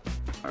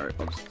 All right,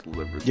 I'll just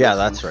deliver this. Yeah,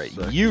 that's in a right.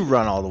 second. You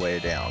run all the way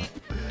down.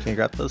 Can you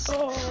grab this?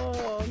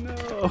 Oh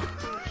no.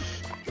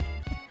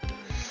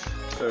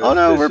 Oh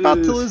no, we're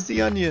about to lose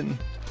the onion.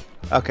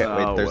 Okay, Oh,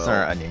 wait, there's well.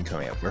 another onion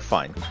coming up. We're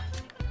fine.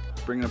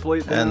 Bringing a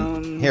plate down.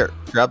 And here,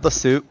 grab the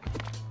soup.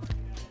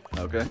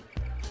 Okay.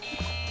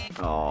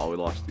 Oh, we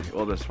lost the...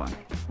 Well, that's fine.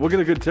 We'll get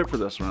a good tip for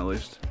this one, at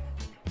least.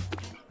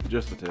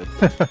 Just a tip.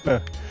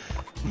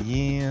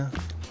 Yeah.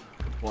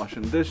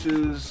 Washing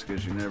dishes,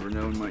 because you never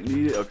know, we might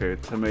need it. Okay,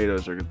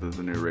 tomatoes are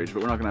the new rage,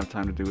 but we're not going to have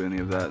time to do any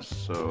of that,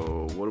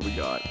 so what do we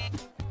got?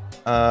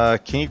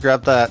 Can you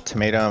grab that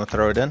tomato and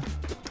throw it in?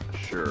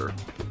 Sure.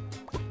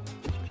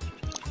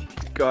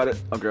 Got it.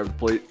 I'll grab the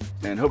plate,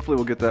 and hopefully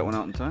we'll get that one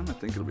out in time. I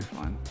think it'll be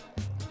fine.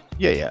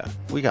 Yeah,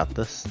 we got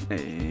this.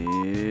 And...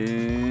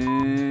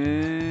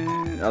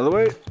 out of the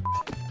way.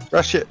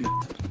 Rush it.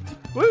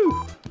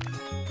 Woo!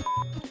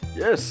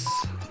 Yes!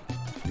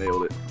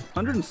 Nailed it.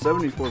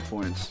 174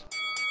 points.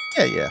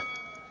 Yeah.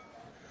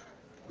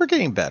 We're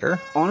getting better.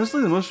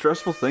 Honestly, the most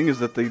stressful thing is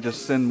that they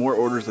just send more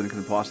orders than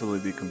can possibly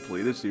be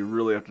completed, so you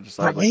really have to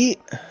decide like,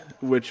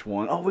 which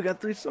one. Oh, we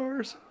got 3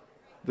 stars.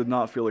 Did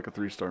not feel like a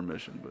 3-star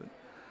mission, but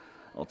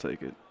I'll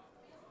take it.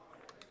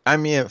 I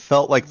mean, it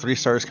felt like 3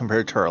 stars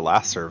compared to our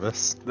last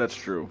service. That's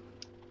true.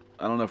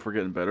 I don't know if we're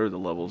getting better. The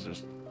level's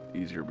just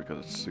easier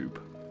because it's soup.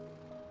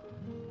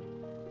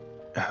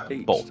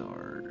 8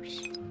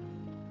 stars.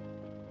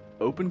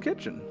 Open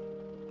kitchen.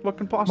 What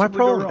can possibly My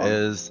problem go wrong?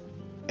 is,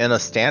 in a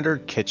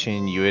standard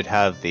kitchen, you would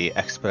have the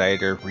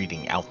expediter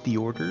reading out the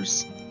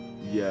orders.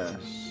 Yes.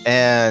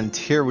 And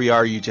here we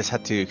are, you just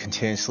have to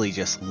continuously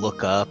just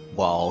look up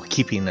while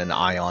keeping an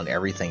eye on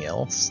everything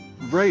else.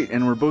 Right,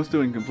 and we're both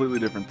doing completely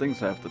different things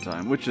half the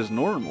time, which is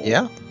normal.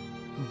 Yeah.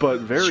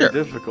 But very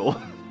difficult.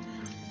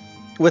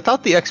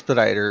 Without the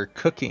expediter,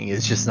 cooking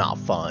is just not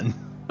fun.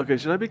 Okay,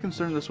 should I be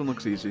concerned this one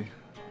looks easy?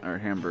 Alright,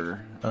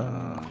 hamburger.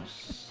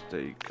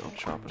 Steak. I'll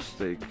chop a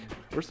steak.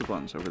 Where's the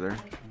buns? Over there?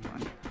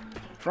 Fine.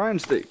 Frying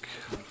steak.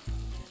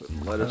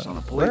 Putting lettuce on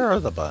a plate. Where are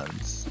the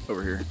buns?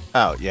 Over here.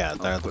 Oh, yeah,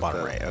 they're at the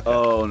bottom right. Okay.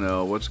 Oh,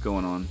 no. What's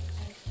going on?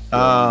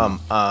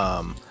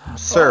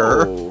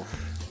 Sir. Oh.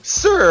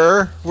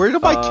 Sir, where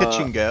did my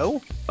kitchen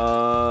go?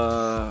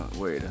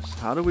 Wait.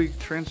 How do we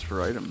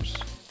transfer items?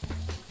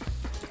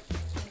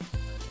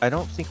 I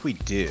don't think we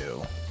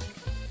do.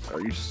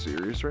 Are you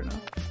serious right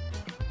now?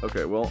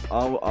 Okay, well,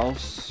 I'll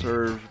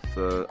serve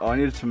the... Oh, I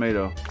need a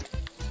tomato.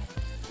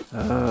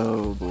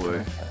 Oh,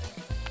 boy.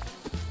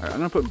 Alright, I'm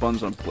gonna put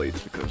buns on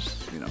plates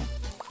because, you know...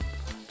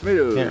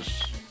 Tomatoes! Here.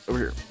 Over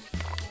here.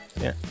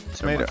 Yeah,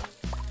 tomato.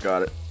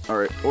 Got it.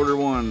 Alright, order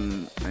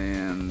 1,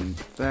 and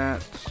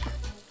that...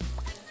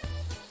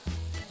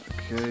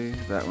 Okay,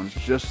 that one's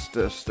just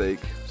a steak,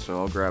 so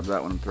I'll grab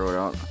that one and throw it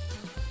out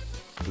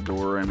the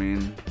door, I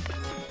mean.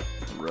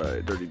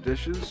 Right, dirty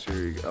dishes,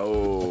 here you go.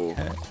 Oh...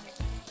 Okay.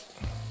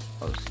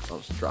 I'll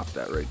just drop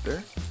that right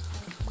there.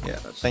 Yeah,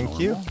 that's thank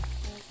normal. you.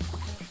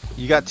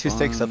 You got 2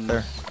 steaks up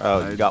there?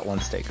 Oh, you got 1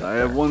 steak up there. I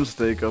have 1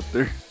 steak up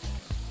there.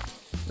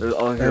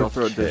 I'll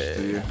throw a dish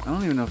to you. Okay. I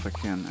don't even know if I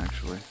can,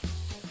 actually.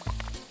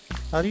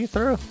 How do you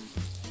throw?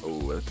 Oh,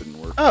 that didn't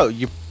work. Oh,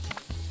 you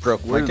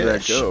broke Where my did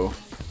dish. that go?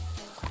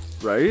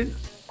 Right?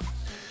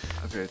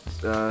 Okay,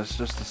 it's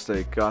just the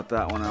steak. Got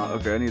that one out.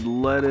 Okay, I need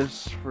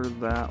lettuce for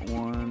that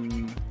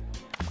one.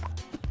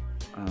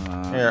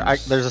 Here,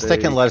 there's a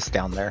steak and lettuce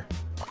down there.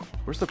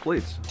 Where's the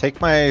plates? Take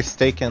my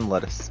steak and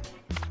lettuce.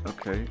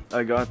 Okay,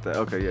 I got that.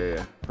 Okay,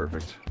 yeah,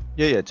 perfect.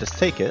 Yeah, just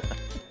take it.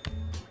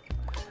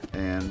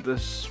 And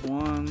this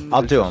one...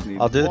 I'll do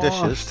them. I'll do the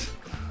dishes.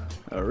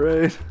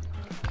 Alright.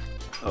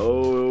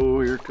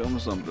 Oh, here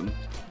comes something.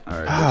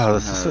 Alright, Oh,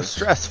 this is so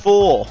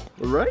stressful.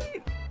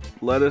 Right?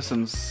 Lettuce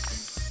and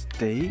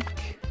steak?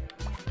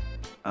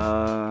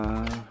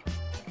 Okay.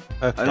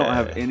 I don't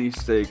have any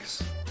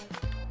steaks.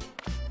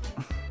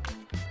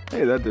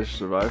 Hey, that dish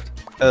survived.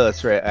 Oh,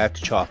 that's right. I have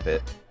to chop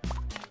it.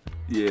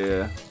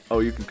 Yeah. Oh,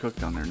 you can cook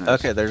down there. Nice.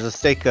 Okay, there's a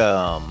steak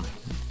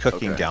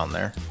cooking down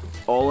there.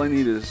 All I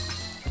need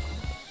is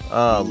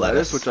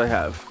lettuce, which I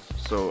have.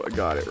 So I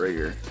got it right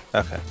here.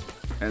 Okay.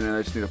 And then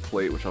I just need a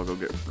plate, which I'll go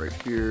get right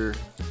here.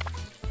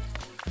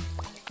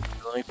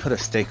 Let me put a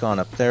steak on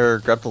up there.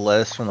 Grab the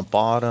lettuce from the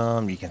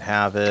bottom. You can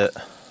have it.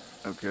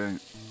 Okay.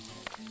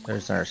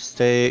 There's our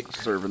steak.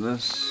 Serving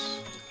this.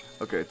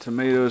 Okay,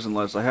 tomatoes and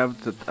lettuce. I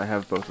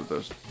have both of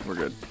those. We're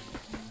good.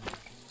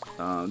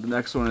 The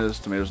next one is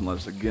tomatoes and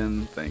lettuce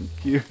again. Thank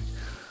you.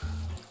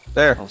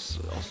 There.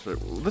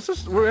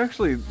 We're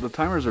actually, the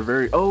timers are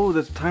very,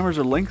 the timers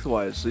are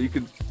lengthwise, so you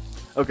could,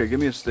 okay, give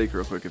me a steak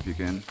real quick if you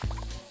can.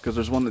 Because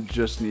there's one that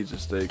just needs a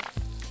steak.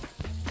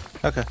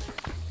 Okay.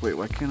 Wait,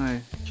 why can't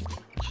I?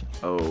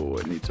 Oh,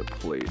 it needs a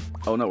plate.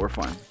 Oh, no, we're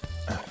fine.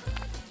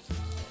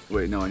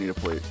 Wait, no, I need a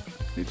plate.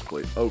 Needs a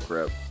plate. Oh,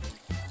 crap.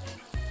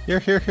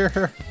 Here.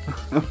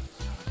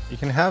 You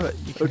can have it.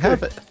 You can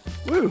have it.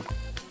 Woo!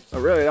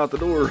 Alright, out the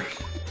door.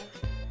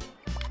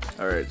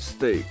 Alright,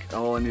 steak.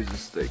 All I need is a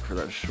steak for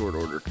that short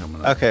order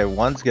coming up. Okay,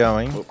 one's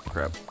going. Oh,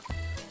 crap.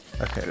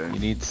 Okay, you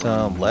need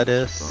some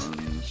lettuce.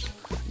 Buns.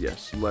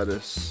 Yes,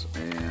 lettuce,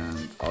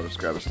 and I'll just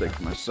grab a steak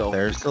for myself.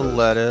 There's the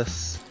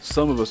lettuce.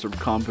 Some of us are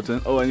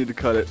competent. Oh, I need to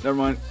cut it. Never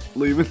mind.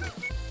 Leaving.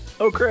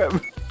 Oh, crap.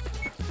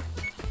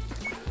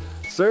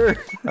 Sir.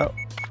 Oh,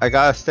 I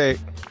got a steak.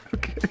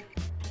 Okay.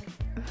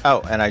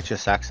 Oh, and I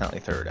just accidentally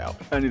threw it out.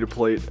 I need a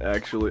plate,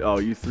 actually. Oh,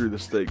 you threw the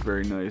steak.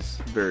 Very nice.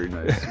 Very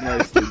nice.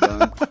 Nicely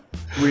done.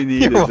 We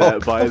needed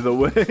that, by the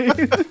way.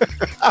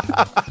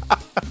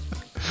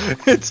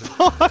 It's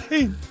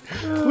fine.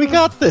 We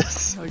got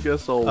this. I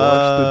guess I'll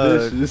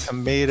wash the dishes.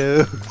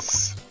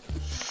 Tomatoes.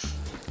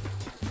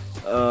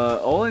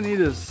 All I need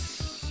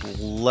is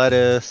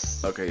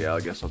lettuce. Okay, yeah,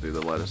 I guess I'll do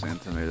the lettuce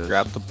and tomatoes.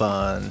 Grab the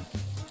bun.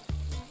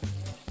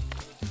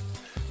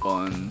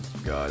 Bun,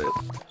 got it.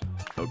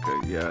 Okay,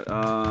 yeah.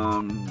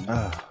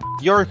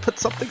 You already put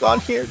something on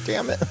here.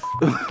 Damn it.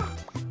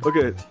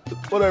 Okay,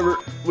 whatever.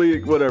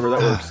 Whatever. That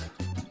works.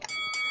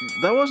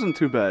 That wasn't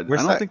too bad. I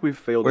don't think we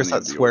failed. Where's any that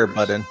of the square orders.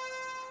 button?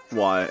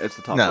 Why? It's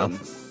the top No.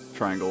 button.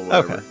 triangle,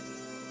 whatever.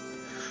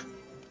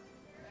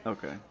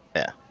 Okay.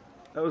 Yeah.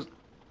 That was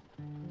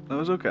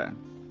okay.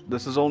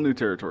 This is all new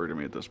territory to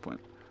me at this point.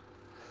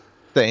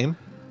 Same.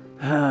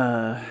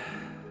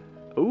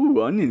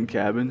 Ooh, onion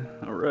cabin.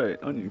 All right,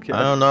 onion cabin.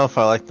 I don't know if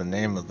I like the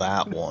name of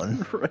that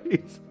one.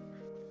 Right.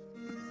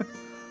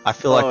 I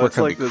feel like we're it's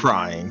gonna like be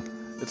crying.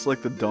 It's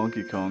like the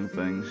Donkey Kong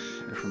thing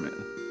from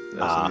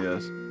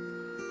SNES.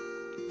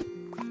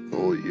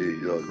 Oh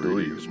yeah,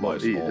 Greetings, my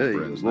small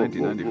friends.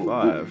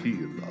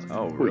 1995.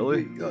 Oh,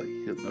 really?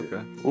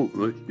 Okay. Oh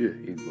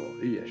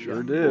yeah,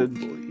 Sure did.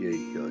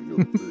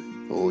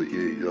 Oh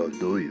yeah,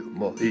 do you?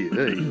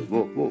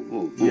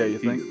 Yeah, you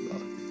think?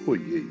 Oh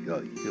yeah,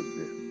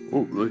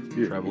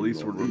 Travel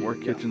eastward where more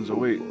kitchens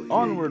await.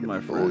 Onward, my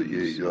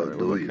friends. All right,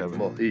 what about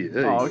Kevin?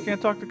 Oh, we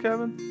can't talk to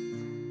Kevin?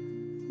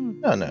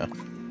 Oh no.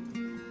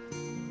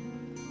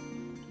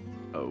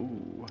 Oh,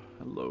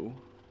 hello.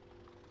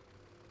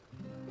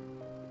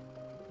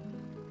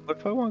 What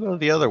if I want to go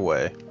the other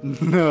way?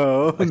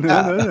 No.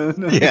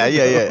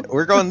 Yeah.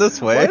 We're going this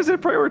way. Why is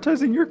it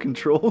prioritizing your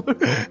controller?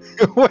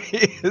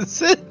 Wait,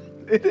 is it?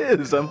 It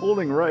is. I'm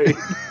holding right.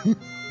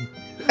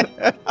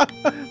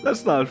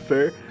 That's not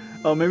fair.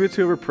 Oh, maybe it's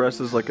whoever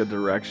presses like a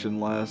direction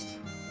last.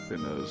 Who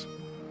knows?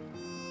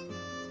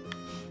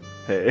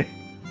 Hey.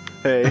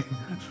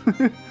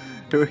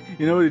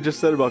 You know what he just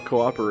said about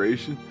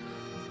cooperation?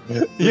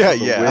 Yeah.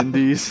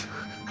 Wendy's.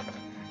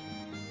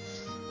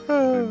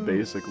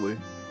 Basically.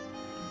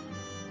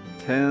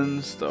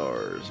 10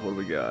 stars. What do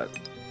we got?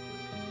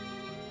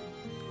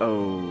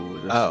 Oh,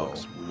 this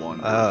looks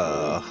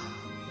wonderful.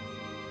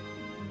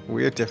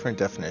 We have different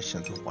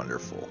definitions of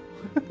wonderful.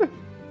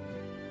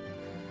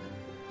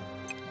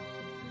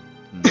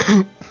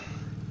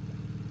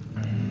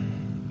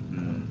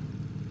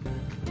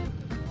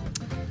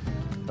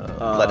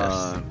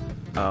 Lettuce.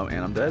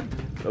 And I'm dead.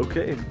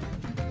 Okay.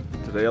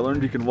 Today I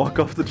learned you can walk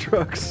off the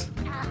trucks.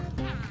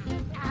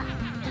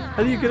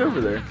 How do you get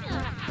over there?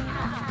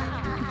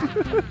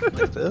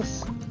 Like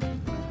this?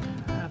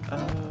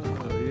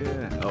 Oh,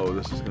 yeah. Oh,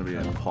 this is going to be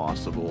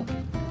impossible.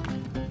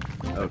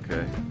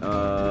 Okay.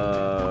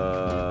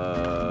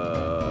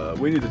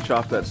 We need to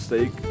chop that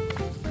steak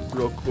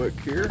real quick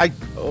here.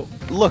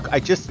 Look, I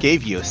just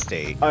gave you a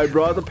steak. I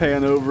brought the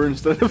pan over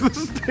instead of the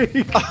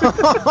steak.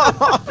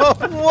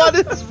 What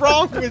is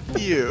wrong with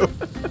you?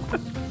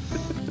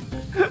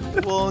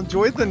 Well,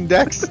 enjoy the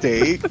next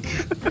steak.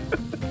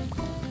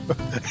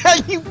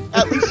 At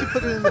least you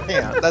put it in the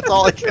pan. That's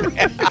all I can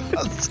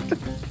ask.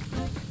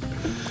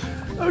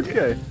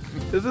 Okay.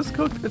 Is this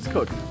cooked? It's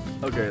cooked.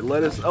 Okay,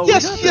 lettuce. Oh,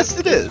 yes,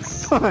 it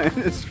is. Fine.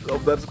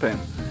 That's a pan.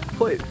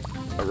 Plate.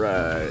 All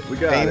right, we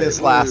got Famous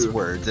it. last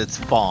words. It's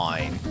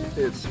fine.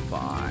 It's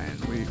fine.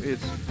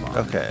 It's fine.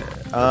 Okay.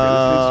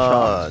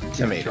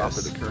 Tomatoes. Chop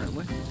it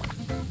currently.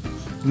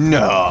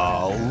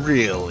 No,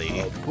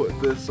 really. Put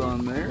this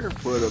on there.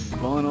 Put a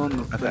bun on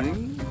the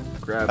thing.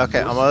 Grab. Okay,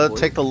 I'm gonna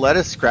take the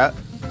lettuce. I'm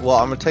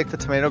gonna take the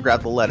tomato.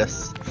 Grab the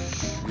lettuce.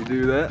 You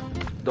do that.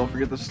 Don't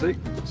forget the steak.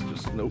 It's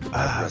just nope.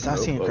 I was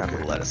asking you to grab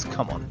the lettuce.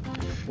 Come on.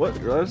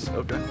 What? Lettuce?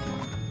 Okay. I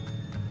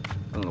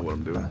don't know what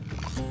I'm doing.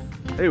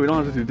 Hey, we don't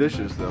have to do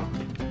dishes though.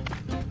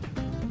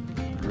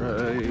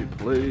 Right,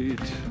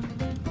 plate.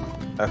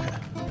 Okay.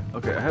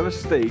 Okay, I have a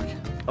steak.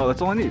 Oh,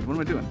 that's all I need. What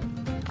am I doing?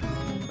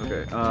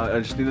 Okay, I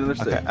just need another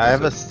steak. Okay, I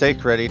have a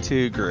steak ready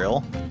to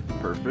grill.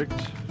 Perfect.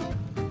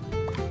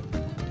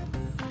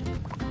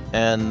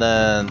 And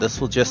then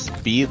this will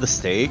just be the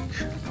steak.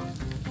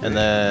 And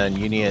then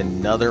you need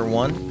another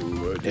one.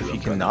 Ooh, if you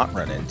cannot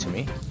run into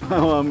me.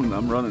 Oh,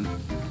 I'm running.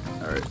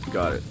 Alright,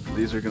 got it.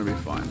 These are gonna be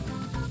fine.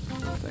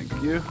 Thank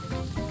you.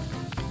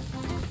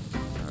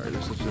 Alright,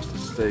 this is just a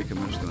steak.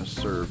 I'm just gonna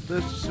serve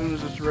this as soon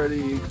as it's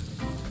ready.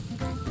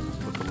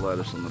 Put the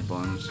lettuce on the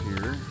buns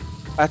here.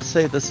 I'd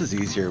say this is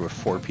easier with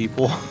 4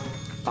 people.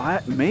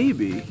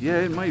 Maybe. Yeah,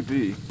 it might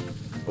be.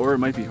 Or it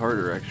might be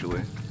harder,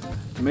 actually.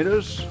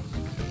 Tomatoes.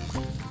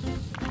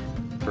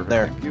 Perfect.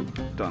 There. Thank you.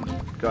 Done.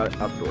 Got it.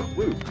 Outdoor.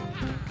 Woo.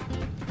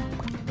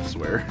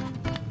 Swear.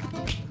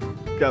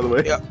 Get out of the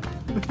way. Yep.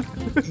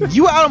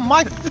 You out of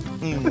my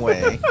f***ing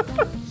way.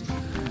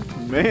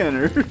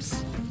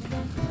 Manners.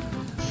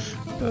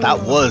 That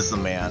was the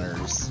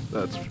manners.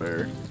 That's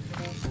fair.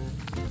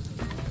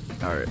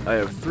 Alright, I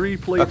have 3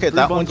 plates. Okay,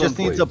 that one just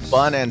plates. needs a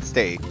bun and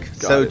steak.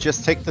 Got so it.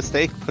 just take the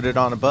steak, put it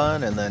on a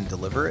bun, and then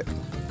deliver it.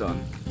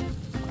 Done.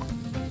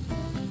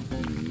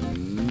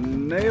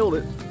 Nailed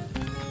it.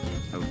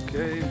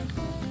 Okay.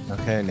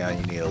 Okay, now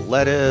you need a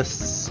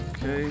lettuce.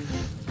 Okay.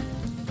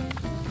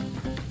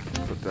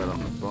 Put that on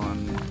the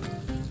bun.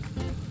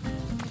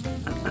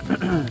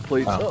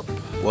 Plates up.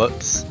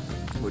 Whoops.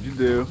 What'd you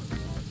do?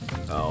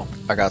 Oh,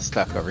 I got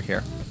stuck over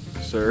here.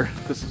 sir,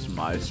 this is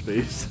my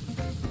space.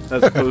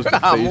 As opposed to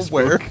I'm Facebook.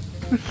 aware.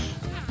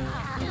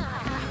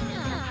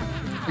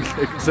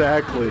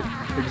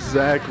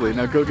 Exactly.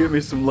 Now go get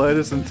me some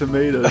lettuce and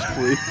tomatoes,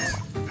 please.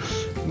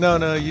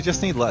 No, you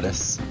just need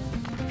lettuce.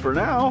 For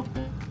now.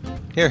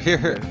 Here.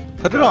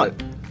 Put it on.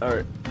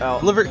 Alright,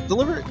 out. Deliver it.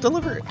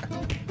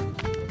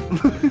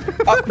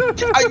 Oh no!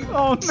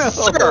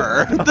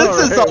 Sir,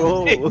 this is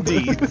Alright, a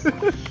Wendy's.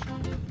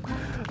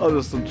 I'll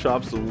just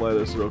chop some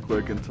lettuce real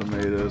quick and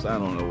tomatoes. I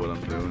don't know what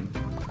I'm doing.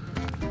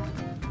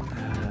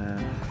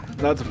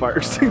 That's a fire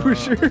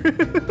extinguisher.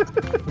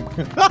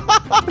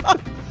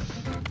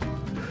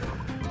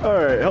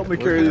 Alright, help me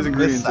carry these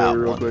ingredients over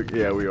real quick.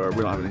 Yeah, we are.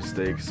 We don't have any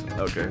steaks.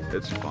 Okay,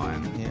 it's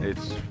fine. Yeah.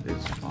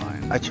 It's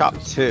fine. I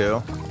chopped 2.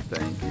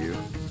 Thank you.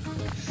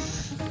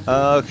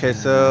 Okay,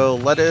 so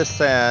lettuce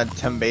and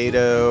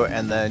tomato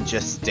and then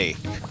just steak.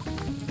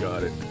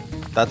 Got it.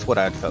 That's what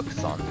I'd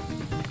focus on.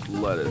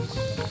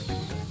 Lettuce,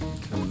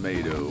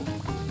 tomato,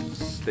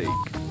 steak.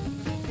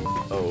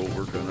 Oh,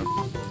 we're gonna.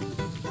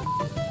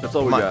 That's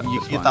all we Come got. on, you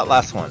It's can get fine. that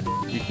last one.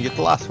 You can get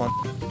the last one.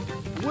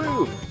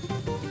 Woo!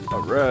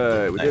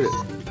 Alright, we did Nice.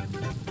 it.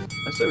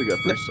 I say we got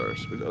 3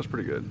 stars. That was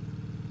pretty good.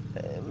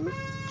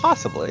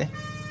 Possibly.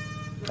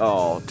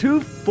 Oh,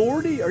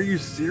 240? Are you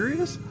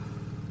serious?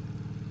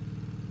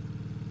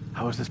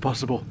 How is this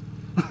possible?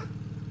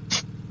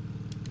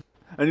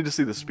 I need to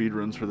see the speed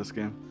runs for this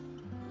game.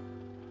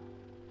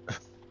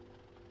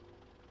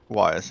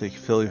 Why? So you can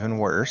feel even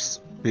worse.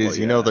 Because Well,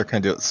 you know yeah. they're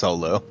going to do it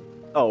solo.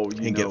 Oh,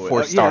 you And know get it. 4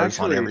 Yeah, stars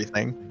on actually,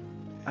 everything.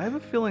 I have a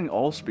feeling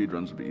all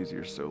speedruns would be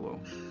easier solo.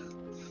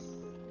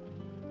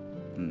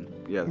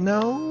 Yeah.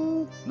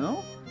 No.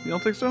 No? You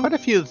don't think so? Quite a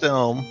few of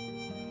them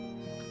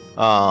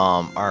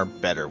are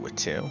better with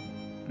 2.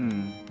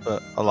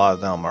 But a lot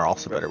of them are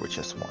also better with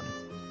just 1.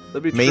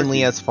 That'd be Mainly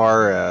tricky. as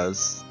far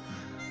as...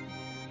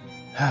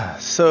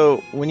 So,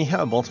 when you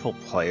have multiple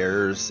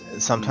players,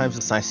 sometimes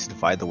it's nice to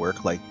divide the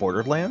work like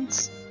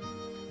Borderlands.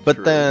 But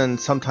True. then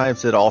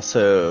sometimes it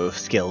also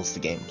scales the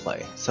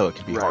gameplay, so it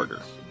can be Right. harder.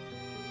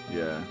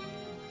 Yeah.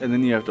 And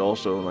then you have to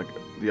also, like,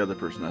 the other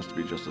person has to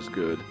be just as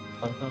good.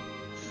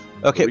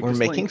 Okay, Weakest we're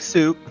making link.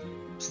 soup.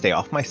 Stay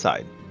off my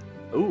side.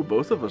 Ooh,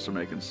 both of us are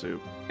making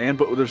soup.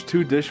 But there's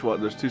 2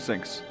 there's 2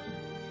 sinks.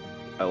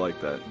 I like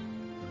that.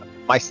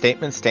 My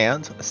statement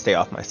stands. Stay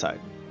off my side.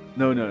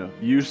 No.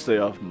 You stay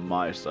off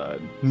my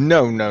side.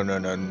 No. You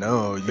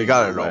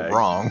got it all Correct.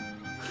 wrong.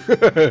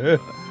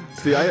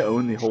 See, I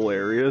own the whole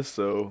area,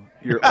 so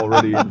you're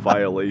already in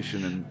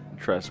violation and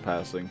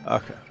trespassing.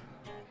 Okay.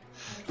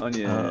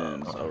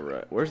 Onions.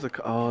 Alright. Where's the...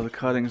 the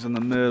cutting's in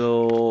the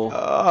middle.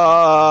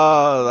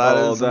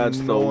 Oh, That's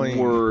annoying.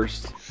 the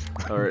worst.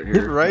 Alright,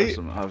 here. Right?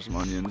 Have some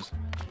onions.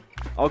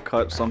 I'll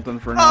cut something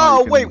for now.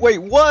 Oh, You can- wait,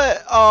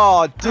 what?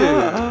 Oh, dude.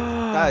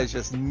 That is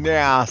just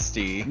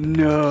nasty.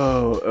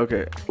 No.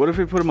 Okay. What if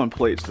we put them on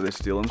plates? Do they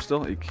steal them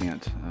still? You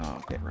can't.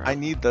 Oh, crap. I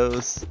need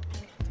those.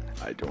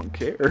 I don't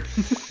care.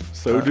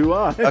 So do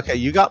I. Okay,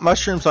 you got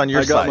mushrooms on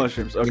your I side. got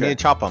mushrooms. You Okay. need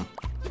to chop them.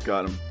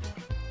 Got them.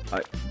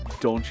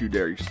 Don't you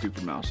dare, you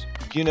stupid mouse.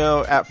 You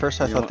know, at first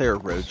I You thought know they were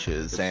what?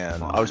 roaches, It's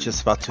and I was fine.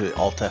 just about to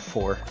Alt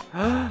F4.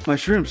 My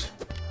shrooms.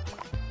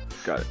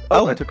 Got it.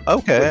 Oh, I took.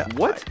 okay. Wait,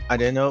 what? I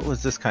didn't know it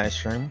was this kind of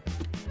shroom.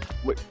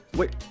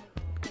 Wait.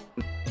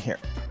 Here,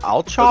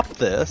 I'll chop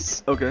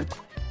this. Okay.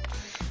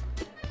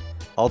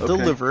 I'll Okay.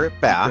 deliver it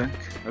back.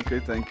 Okay,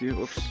 thank you.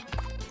 Whoops.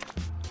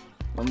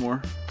 One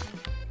more.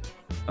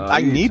 I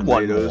you need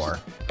one tomatoes. more.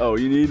 Oh,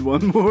 you need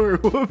one more?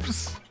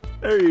 Whoops.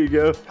 There you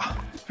go.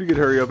 If you could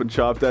hurry up and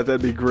chop that,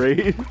 that'd be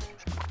great.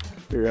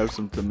 Here, have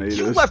some tomatoes.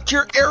 You left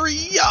your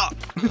area.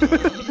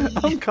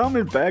 I'm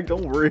coming back.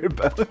 Don't worry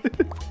about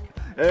it.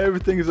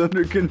 Everything's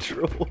under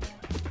control.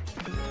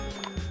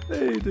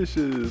 Hey,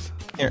 dishes.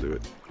 I'll Here. do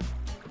it.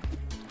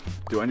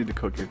 Do I need to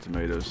cook your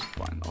tomatoes?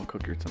 Fine, I'll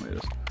cook your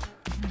tomatoes.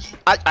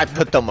 I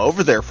put them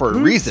over there for a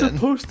Who's reason.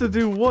 supposed to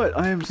do what?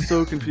 I am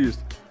so confused.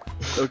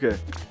 Okay.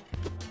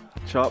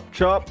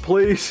 Chop,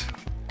 please.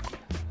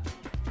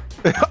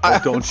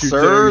 Don't you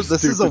Sir, dare,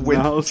 this is a stupid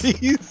mouse.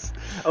 Wendy's.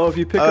 Oh, if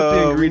you pick up the We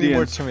need more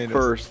ingredients tomatoes.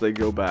 first, they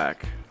go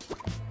back.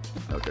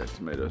 Okay,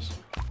 tomatoes.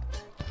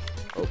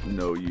 Oh,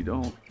 no, you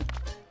don't.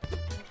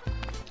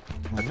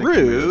 I think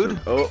tomatoes Rude.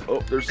 are-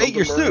 Oh, there's Hey, something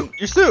your burning. soup.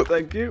 Your soup.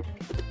 Thank you.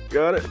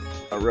 Got it.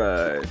 All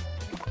right.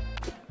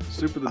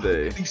 Soup of the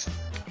day. These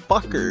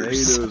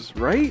fuckers. Tomatoes,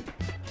 right?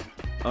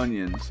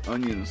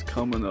 Onions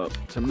coming up.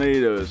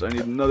 Tomatoes. I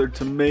need another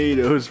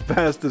tomato as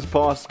fast as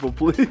possible,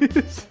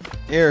 please.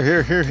 Here.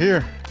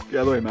 Get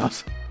out of the way,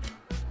 mouse.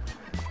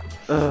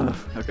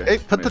 Okay. Hey,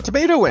 put the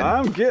tomato in.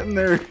 I'm getting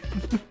there.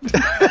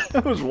 I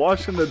was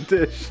washing the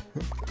dish.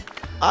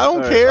 I don't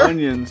All right, care.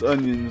 Onions.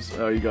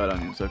 Oh, you got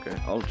onions. Okay.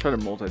 I'll try to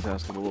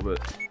multitask a little bit.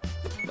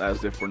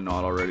 As if we're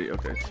not already.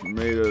 Okay.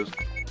 Tomatoes.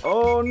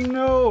 Oh,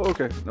 no.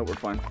 Okay. No, we're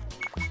fine.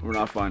 We're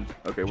not fine.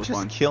 Okay, we're Just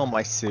fine. kill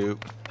my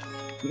soup.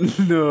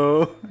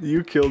 No,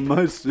 you killed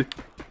my soup.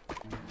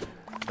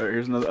 Alright,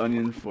 here's another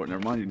onion for.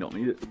 Never mind, you don't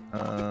need it.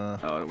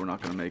 Oh, we're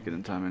not gonna make it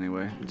in time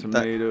anyway.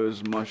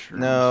 Tomatoes, mushrooms.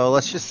 No,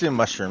 let's just do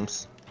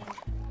mushrooms.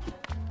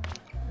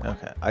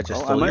 Okay, I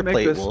just I stole might your make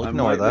plate. this. We'll I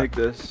ignore might that. make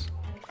this.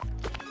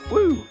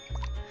 Woo!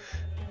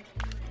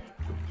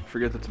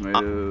 Forget the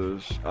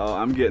tomatoes. Oh,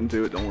 I'm getting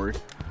to it. Don't worry.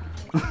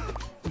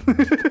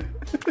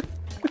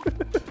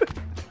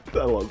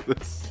 I love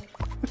this.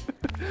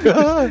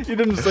 You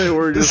didn't say a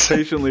word, just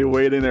patiently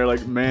waiting there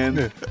like,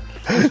 man,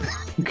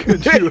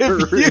 could you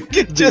hurry You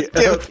could just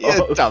give me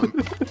a up? dump.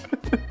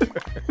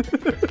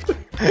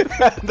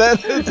 Then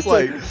it's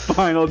like,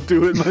 fine, I'll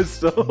do it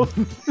myself.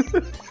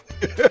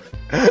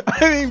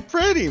 I mean,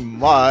 pretty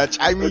much.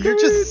 I mean, you're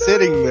just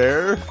sitting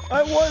there.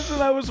 I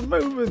was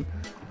moving.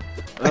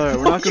 Alright,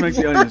 we're not gonna make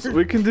the onions.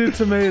 We can do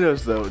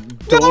tomatoes though.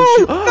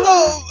 Don't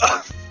No!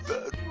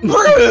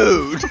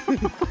 Rude!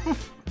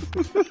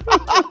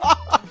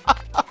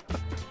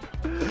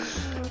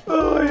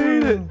 Oh, I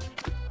hate it.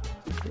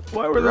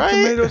 Why were there Right?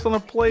 tomatoes on a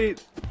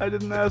plate? I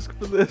didn't ask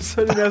for this.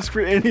 I didn't ask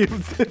for any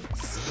of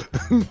this.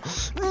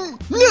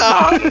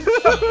 No!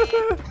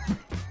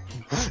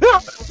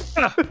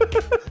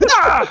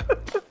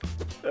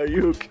 Are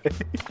you okay?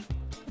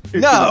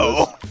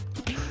 No!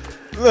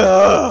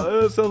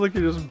 It sounds like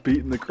you're just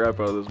beating the crap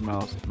out of those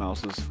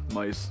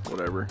mice,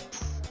 whatever.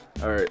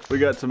 Alright, we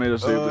got tomato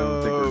soup and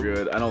I think we're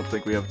good. I don't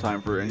think we have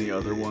time for any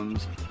other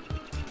ones.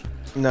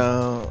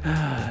 No.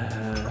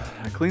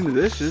 I cleaned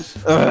the dishes.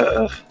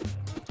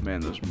 Man,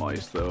 those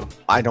mice though.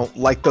 I don't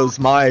like those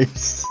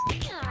mice.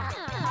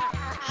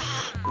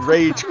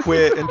 Rage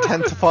quit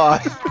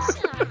intensifies.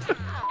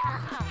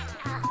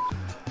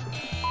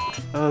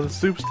 The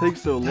soups take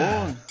so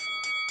long.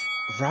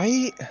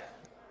 Right?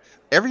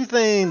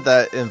 Everything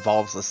that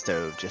involves the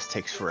stove just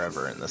takes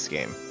forever in this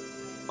game.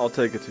 I'll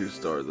take a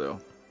 2-star though.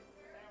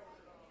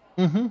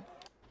 Mm-hmm.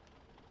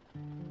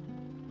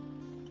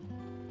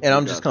 And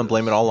I'm just gonna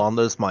blame it all on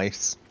those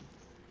mice.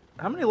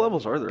 How many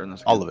levels are there in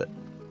this game? All of it.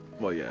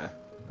 Well, yeah.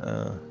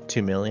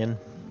 2 million.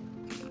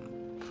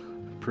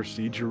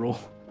 Procedural.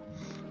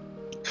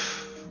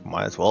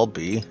 Might as well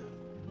be.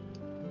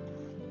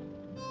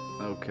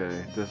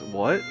 Okay.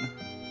 What?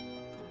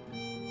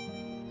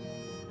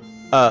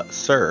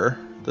 Sir,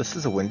 this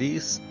is a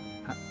Wendy's.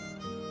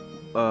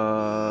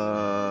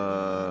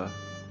 The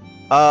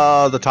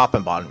top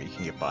and bottom you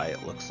can get by,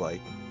 it looks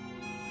like.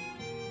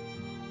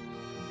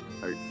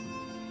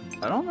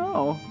 I don't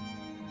know.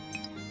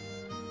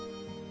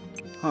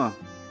 Huh.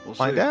 We'll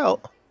Find see.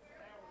 out.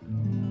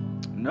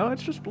 No,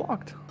 it's just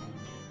blocked.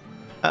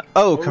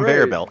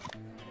 Conveyor right. belt.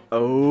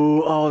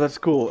 Oh, that's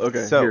cool.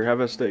 Okay, So- here, have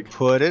a steak.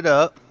 Put it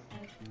up.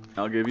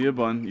 I'll give you a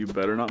bun. You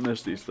better not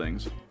miss these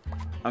things.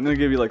 I'm gonna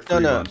give you like 3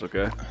 No. buns,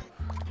 okay?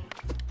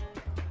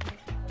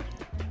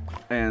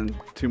 And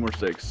 2 more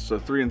steaks, so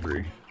 3 and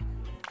 3.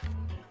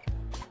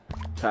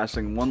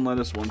 Passing 1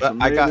 lettuce, 1 But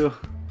I tomato.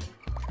 got-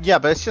 Yeah,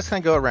 but it's just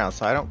gonna go around,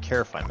 so I don't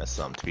care if I miss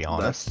some, to be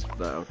honest.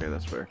 Okay,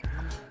 that's fair.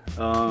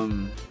 You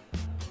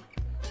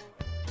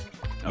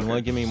Okay, want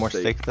to give me more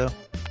steak, though?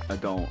 I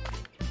don't.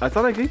 I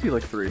thought I gave you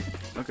like 3.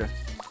 Okay.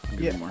 I'll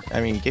give you more. I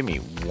mean, give me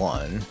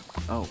 1.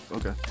 Oh,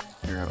 okay.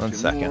 Here, have 1 2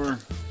 second. more.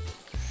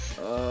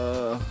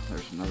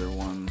 There's another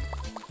one.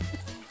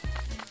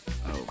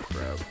 Oh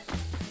crap.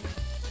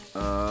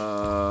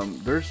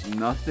 There's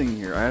nothing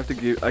here. I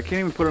can't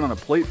even put it on a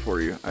plate for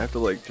you. I have to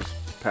like just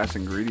pass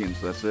ingredients.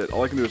 That's it.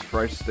 All I can do is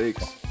fry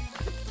steaks.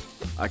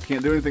 I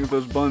can't do anything with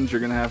those buns. You're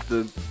gonna have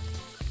to.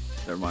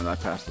 Never mind. I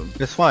passed them.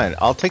 It's fine.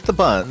 I'll take the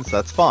buns.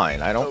 That's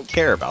fine. I don't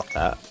care about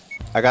that.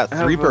 I got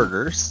 3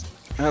 burgers.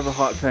 I have a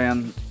hot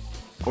pan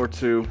or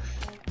 2.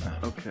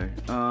 Okay.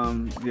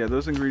 Yeah,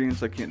 those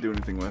ingredients I can't do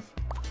anything with.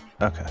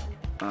 Okay.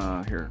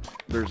 Here.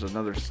 There's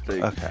another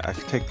steak. Okay, I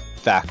can take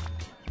that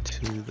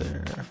to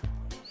there.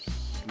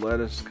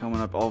 Lettuce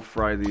coming up. I'll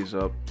fry these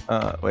up.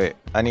 Wait.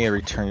 I need to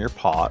return your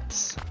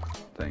pots.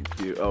 Thank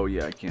you. Oh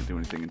yeah, I can't do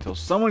anything until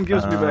someone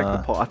gives me back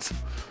the pots.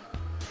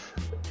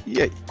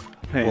 Yeah.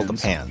 Pans. Well, the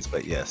pans,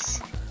 but yes.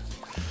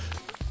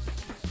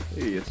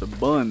 Hey, it's a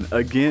bun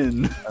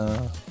again.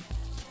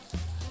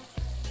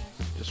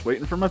 Just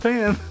waiting for my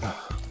pan.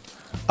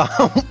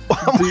 I'm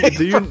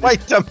waiting for my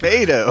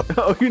tomato.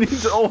 Oh, you need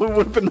to. Oh, it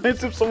would have been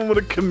nice if someone would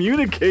have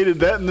communicated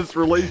that in this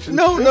relationship.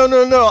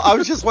 No. I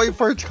was just waiting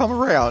for it to come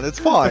around. It's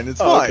fine. It's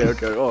Oh, fine.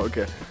 okay. Oh,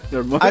 okay.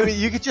 Never mind. I mean,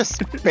 you could just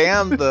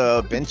spam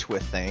the bench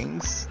with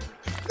things.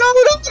 No.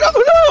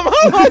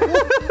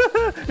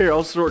 Here,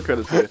 I'll shortcut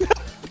it to you.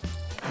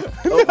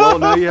 Oh, well,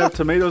 now you have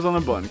tomatoes on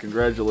a bun.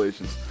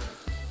 Congratulations.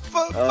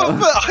 But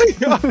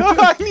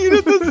I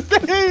needed the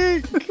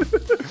steak.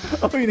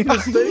 Oh, you need a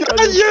steak?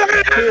 Yeah.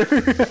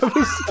 Have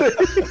a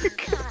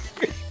steak.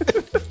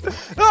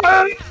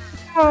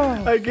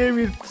 I gave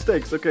you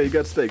steaks. Okay, you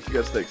got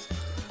steaks.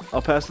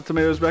 I'll pass the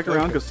tomatoes back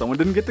around because someone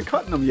didn't get to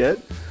cutting them yet.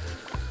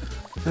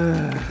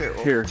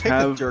 Here, take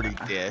have a dirty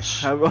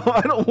dish. I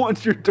don't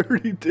want your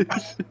dirty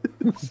dishes.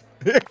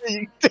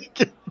 You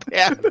take it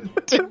back.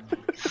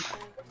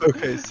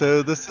 Okay,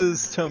 so this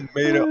is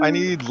tomato. I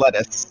need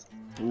lettuce.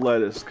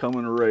 Lettuce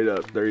coming right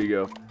up. There you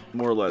go.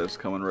 More lettuce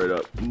coming right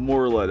up.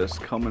 More lettuce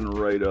coming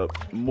right up.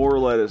 More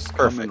lettuce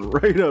coming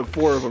right up.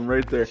 4 of them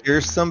right there.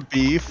 Here's some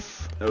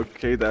beef.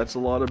 Okay, that's a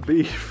lot of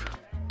beef.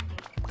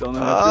 Don't know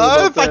how I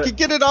feel about if I that. could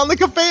get it on the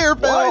conveyor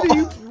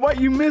belt. Why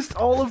you missed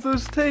all of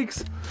those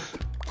takes?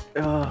 I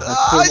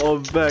put them all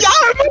back.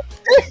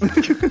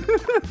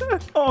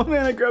 Oh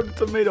man, I grabbed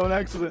a tomato on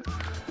accident.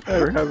 I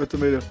never have a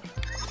tomato.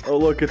 Oh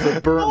look, it's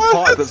a burnt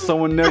pot that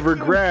someone never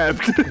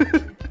grabbed.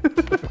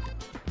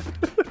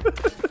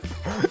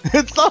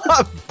 It's not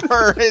a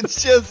burn, it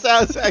just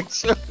has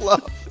extra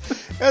love.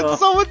 And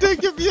someone did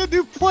give me a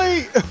new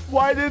plate.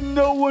 Why didn't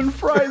no one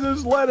fry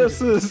those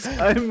lettuces?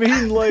 I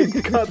mean,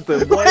 like, cut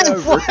them,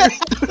 whatever.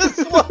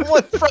 This one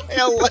would fry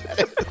a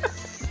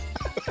lettuce.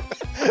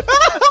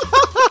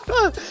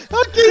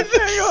 Okay,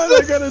 hang on,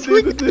 I gotta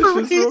do the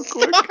dishes real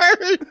quick.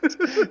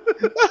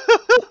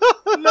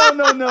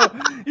 No.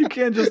 You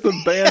can't just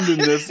abandon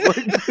this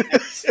like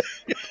this.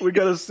 We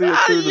gotta see it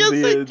through to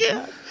the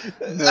end.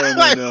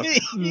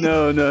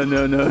 No.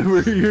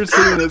 You're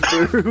seeing it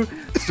through.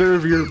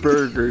 Serve your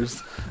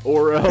burgers.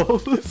 Or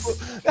else.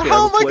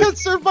 How am I gonna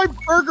serve my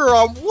burger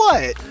on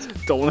what?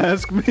 Don't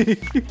ask me.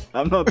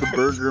 I'm not the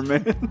burger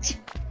man.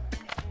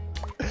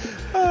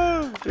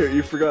 Here,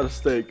 you forgot a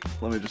steak.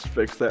 Let me just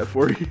fix that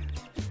for you.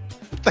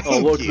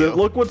 Thank you.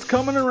 Look what's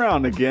coming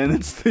around again.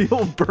 It's the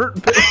old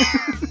burnt pan.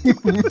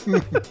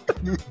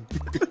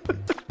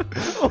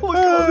 Oh, look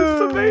at all these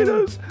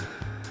tomatoes.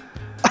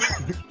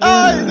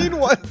 I need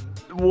one.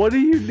 What do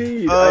you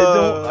need?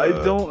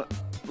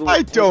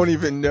 I don't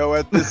even know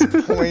at this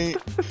point.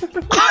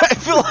 I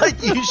feel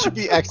like you should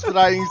be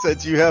expediting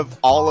since you have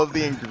all of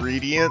the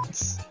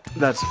ingredients.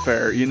 That's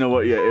fair. You know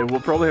what? Yeah, we'll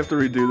probably have to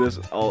redo this.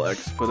 I'll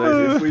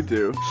expedite if we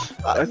do.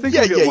 I think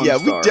Yeah. we'll get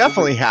 1 We star.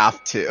 definitely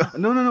have to.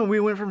 No. We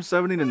went from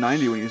 70 to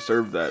 90 when you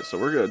served that, so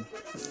we're good.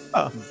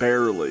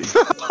 Barely.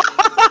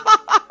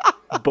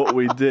 But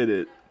we did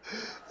it.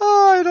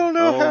 Oh, I don't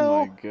know how.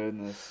 Oh my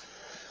goodness.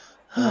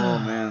 Oh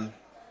man.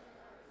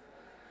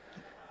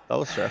 That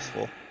was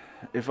stressful.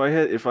 If I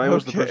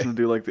was the person to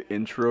do like the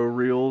intro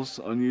reels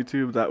on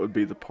YouTube, that would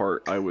be the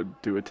part I would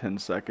do a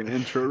 10-second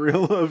intro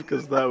reel of,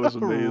 because that was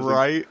amazing.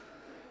 Right.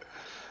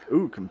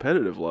 Ooh,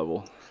 competitive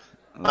level.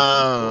 No,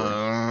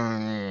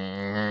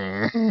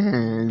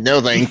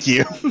 thank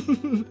you.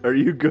 Are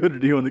you good, or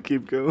do you want to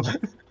keep going?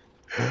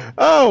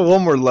 Oh,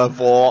 one more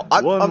level.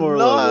 I'm level,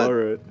 not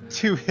alright.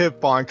 too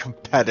hip on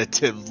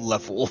competitive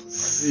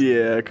levels.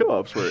 Yeah,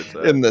 co-op's where it's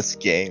at. In this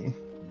game.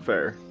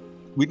 Fair.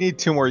 We need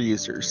 2 more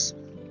users.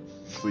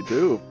 We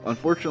do.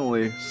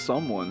 Unfortunately,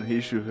 someone,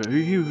 he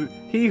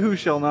who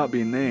shall not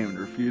be named,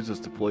 refuses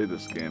to play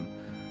this game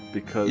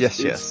because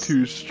it's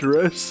too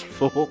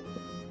stressful.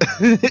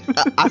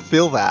 I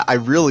feel that. I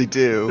really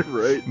do.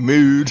 Right.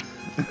 Mood.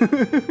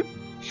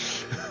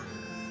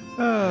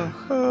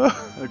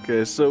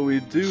 Okay, so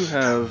we do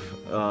have,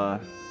 I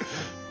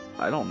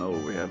don't know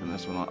what we have in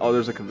this one. Oh,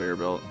 there's a conveyor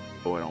belt.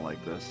 Oh, I don't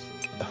like this.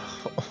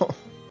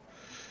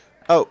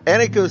 Oh,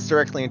 and it goes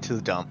directly into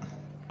the dump.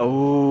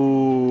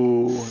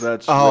 Oh,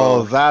 that's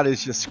rough. rough. That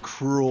is just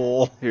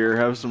cruel. Here,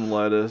 have some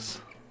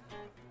lettuce.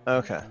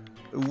 Okay.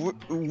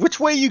 Which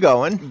way you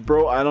going?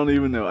 Bro, I don't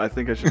even know. I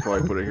think I should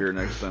probably put it here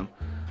next time.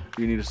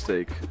 You need a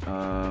steak.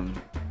 I'll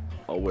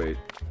wait.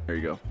 There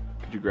you go.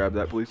 Could you grab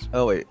that, please?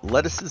 Oh, wait.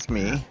 Lettuce is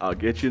me. I'll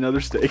get you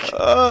another steak.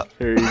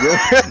 There you go.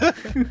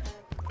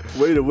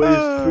 Way to waste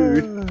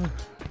food.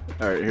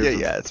 Alright, here's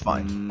Yeah, it's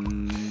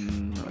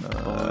fine.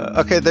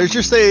 Okay, there's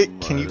your steak.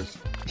 Can you...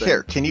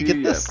 Here, can you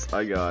get this? Yep,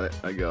 I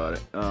got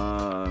it.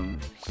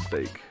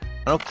 Steak.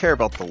 I don't care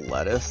about the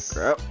lettuce.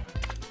 Crap.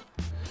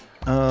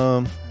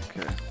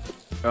 Okay.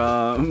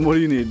 What do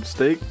you need?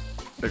 Steak?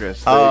 Okay,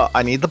 steak.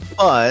 I need the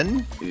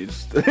bun. You need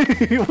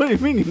steak? What do you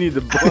mean you need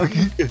the bun?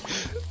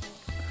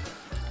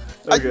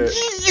 Okay.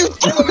 You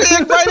told me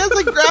right as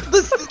I grabbed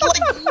this.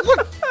 Like, what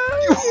are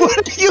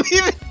you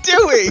even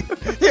doing?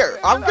 Here,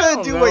 I'm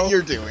gonna do what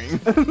you're doing.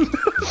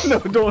 No,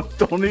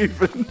 don't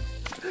even.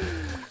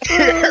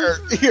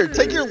 Here,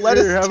 take your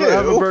lettuce too.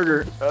 Have a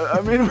burger.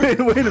 I mean, wait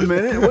a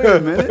minute.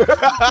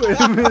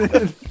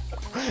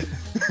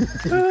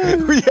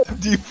 We have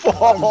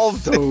default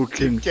so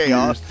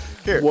chaos.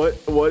 Here,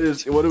 what do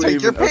we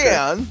take your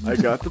pan. Okay. I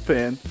got the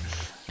pan.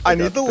 I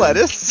need the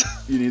lettuce.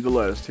 You need the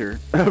lettuce here.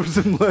 Have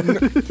some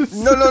lettuce.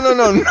 No,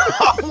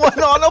 not one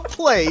on a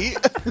plate.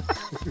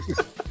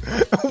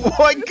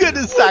 What good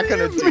is that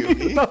gonna do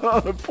me? Not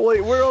on a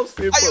plate. Where else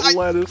do you put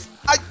lettuce?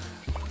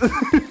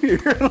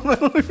 Here, I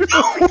don't even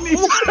know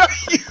what are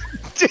you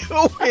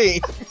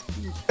doing?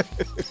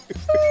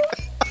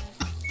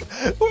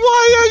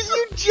 Why are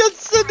you just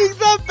sending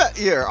that back?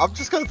 Here, I'm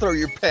just gonna throw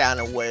your pan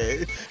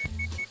away.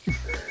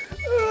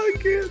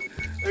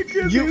 I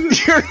can't do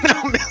this. You're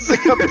now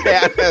missing a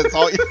pan. That's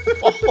all your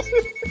fault.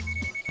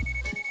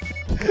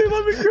 Hey,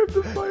 let me grab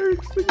the fire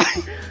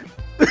extinguisher.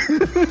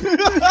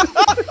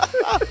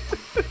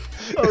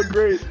 Oh,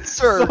 great.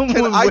 Sir,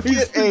 can I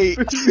get a...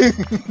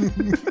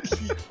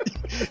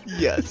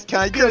 Yes, can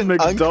I get an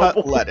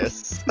uncut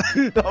lettuce?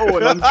 Oh,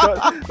 an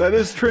uncut? That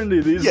is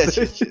trendy these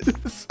days.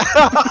 Yes.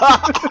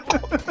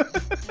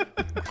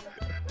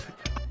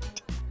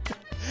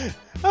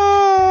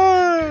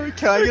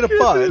 Can I get a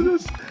bun?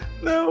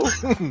 No.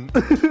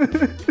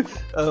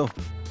 Oh.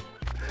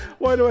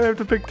 Why do I have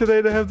to pick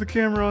today to have the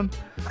camera on?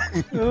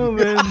 Oh,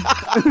 man.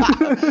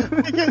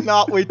 I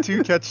cannot wait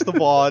to catch the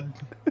VOD.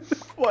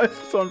 Why is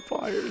this on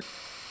fire?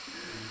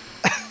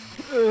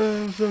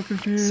 I'm so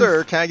confused.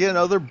 Sir, can I get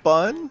another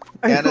bun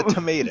and a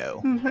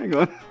tomato? Hang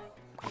on.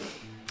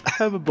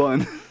 Have a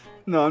bun.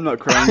 No, I'm not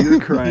crying. You're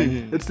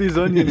crying. It's these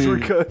onions we're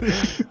cutting.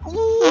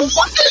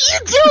 What are you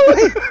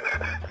doing?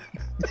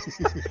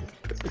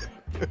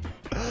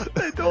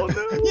 I don't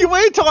know. You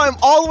wait till I'm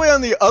all the way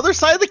on the other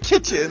side of the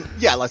kitchen.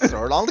 Yeah, let's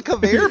throw it on the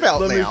conveyor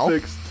belt Let now. me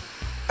fix.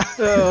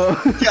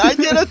 Can I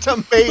get a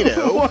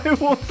tomato? Why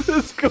won't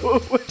this go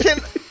away? Can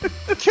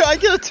I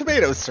get a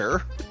tomato,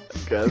 sir?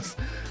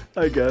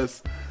 I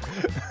guess.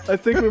 I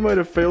think we might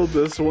have failed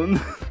this one.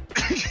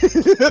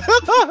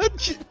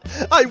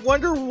 I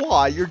wonder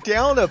why. You're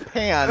down a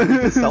pan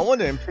because someone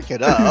didn't pick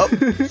it up.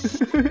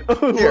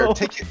 Oh, Here, well.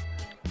 take it.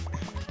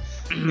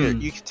 Here,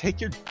 you can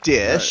take your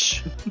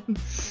dish.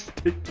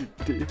 Take your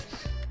dish.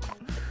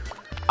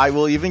 I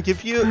will even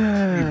give you. You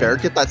better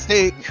get that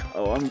steak.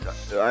 Oh,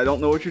 I don't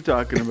know what you're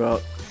talking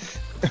about.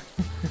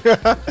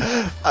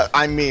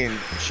 I mean,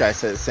 should I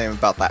say the same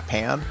about that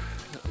pan?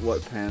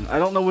 What pan? I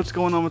don't know what's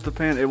going on with the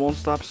pan. It won't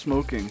stop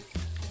smoking.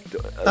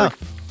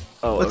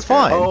 Oh, That's okay.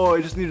 fine. Oh,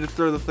 I just needed to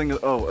throw the thing.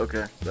 Oh,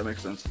 okay. That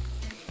makes sense.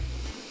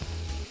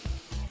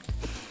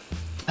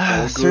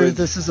 Sir, good.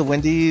 this is a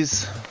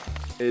Wendy's.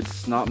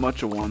 It's not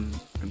much of one.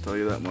 I can tell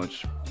you that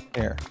much.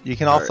 Here, you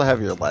can also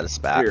have your lettuce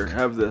back. Here,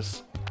 have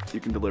this. You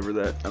can deliver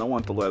that. I don't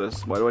want the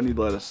lettuce. Why do I need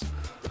lettuce?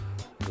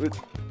 Because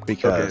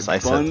okay, I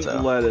bun, said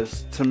so.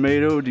 lettuce,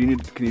 tomato.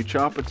 Can you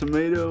chop a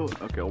tomato?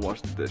 Okay, I'll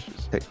wash the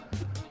dishes. Hey.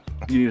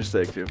 You need a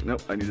steak too.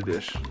 Nope, I need a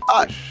dish.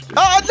 Dish.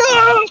 Ah,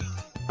 no!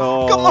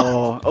 Oh, Come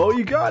on! Oh,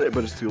 you got it,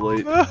 but it's too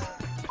late.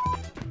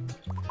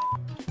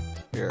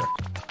 Here,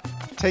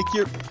 take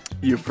your.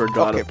 You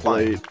forgot Okay, a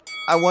plate. fine.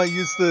 I want to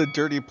use the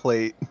dirty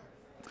plate.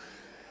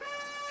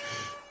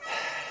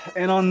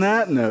 And on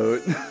that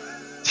note,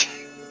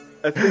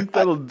 I think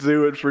that'll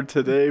do it for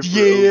today for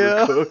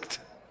Yeah. Overcooked.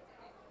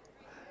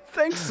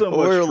 Thanks so much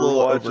We're a for little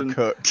watching.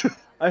 overcooked.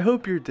 I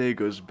hope your day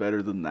goes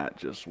better than that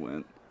just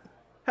went.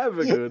 Have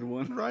a good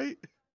one. Right?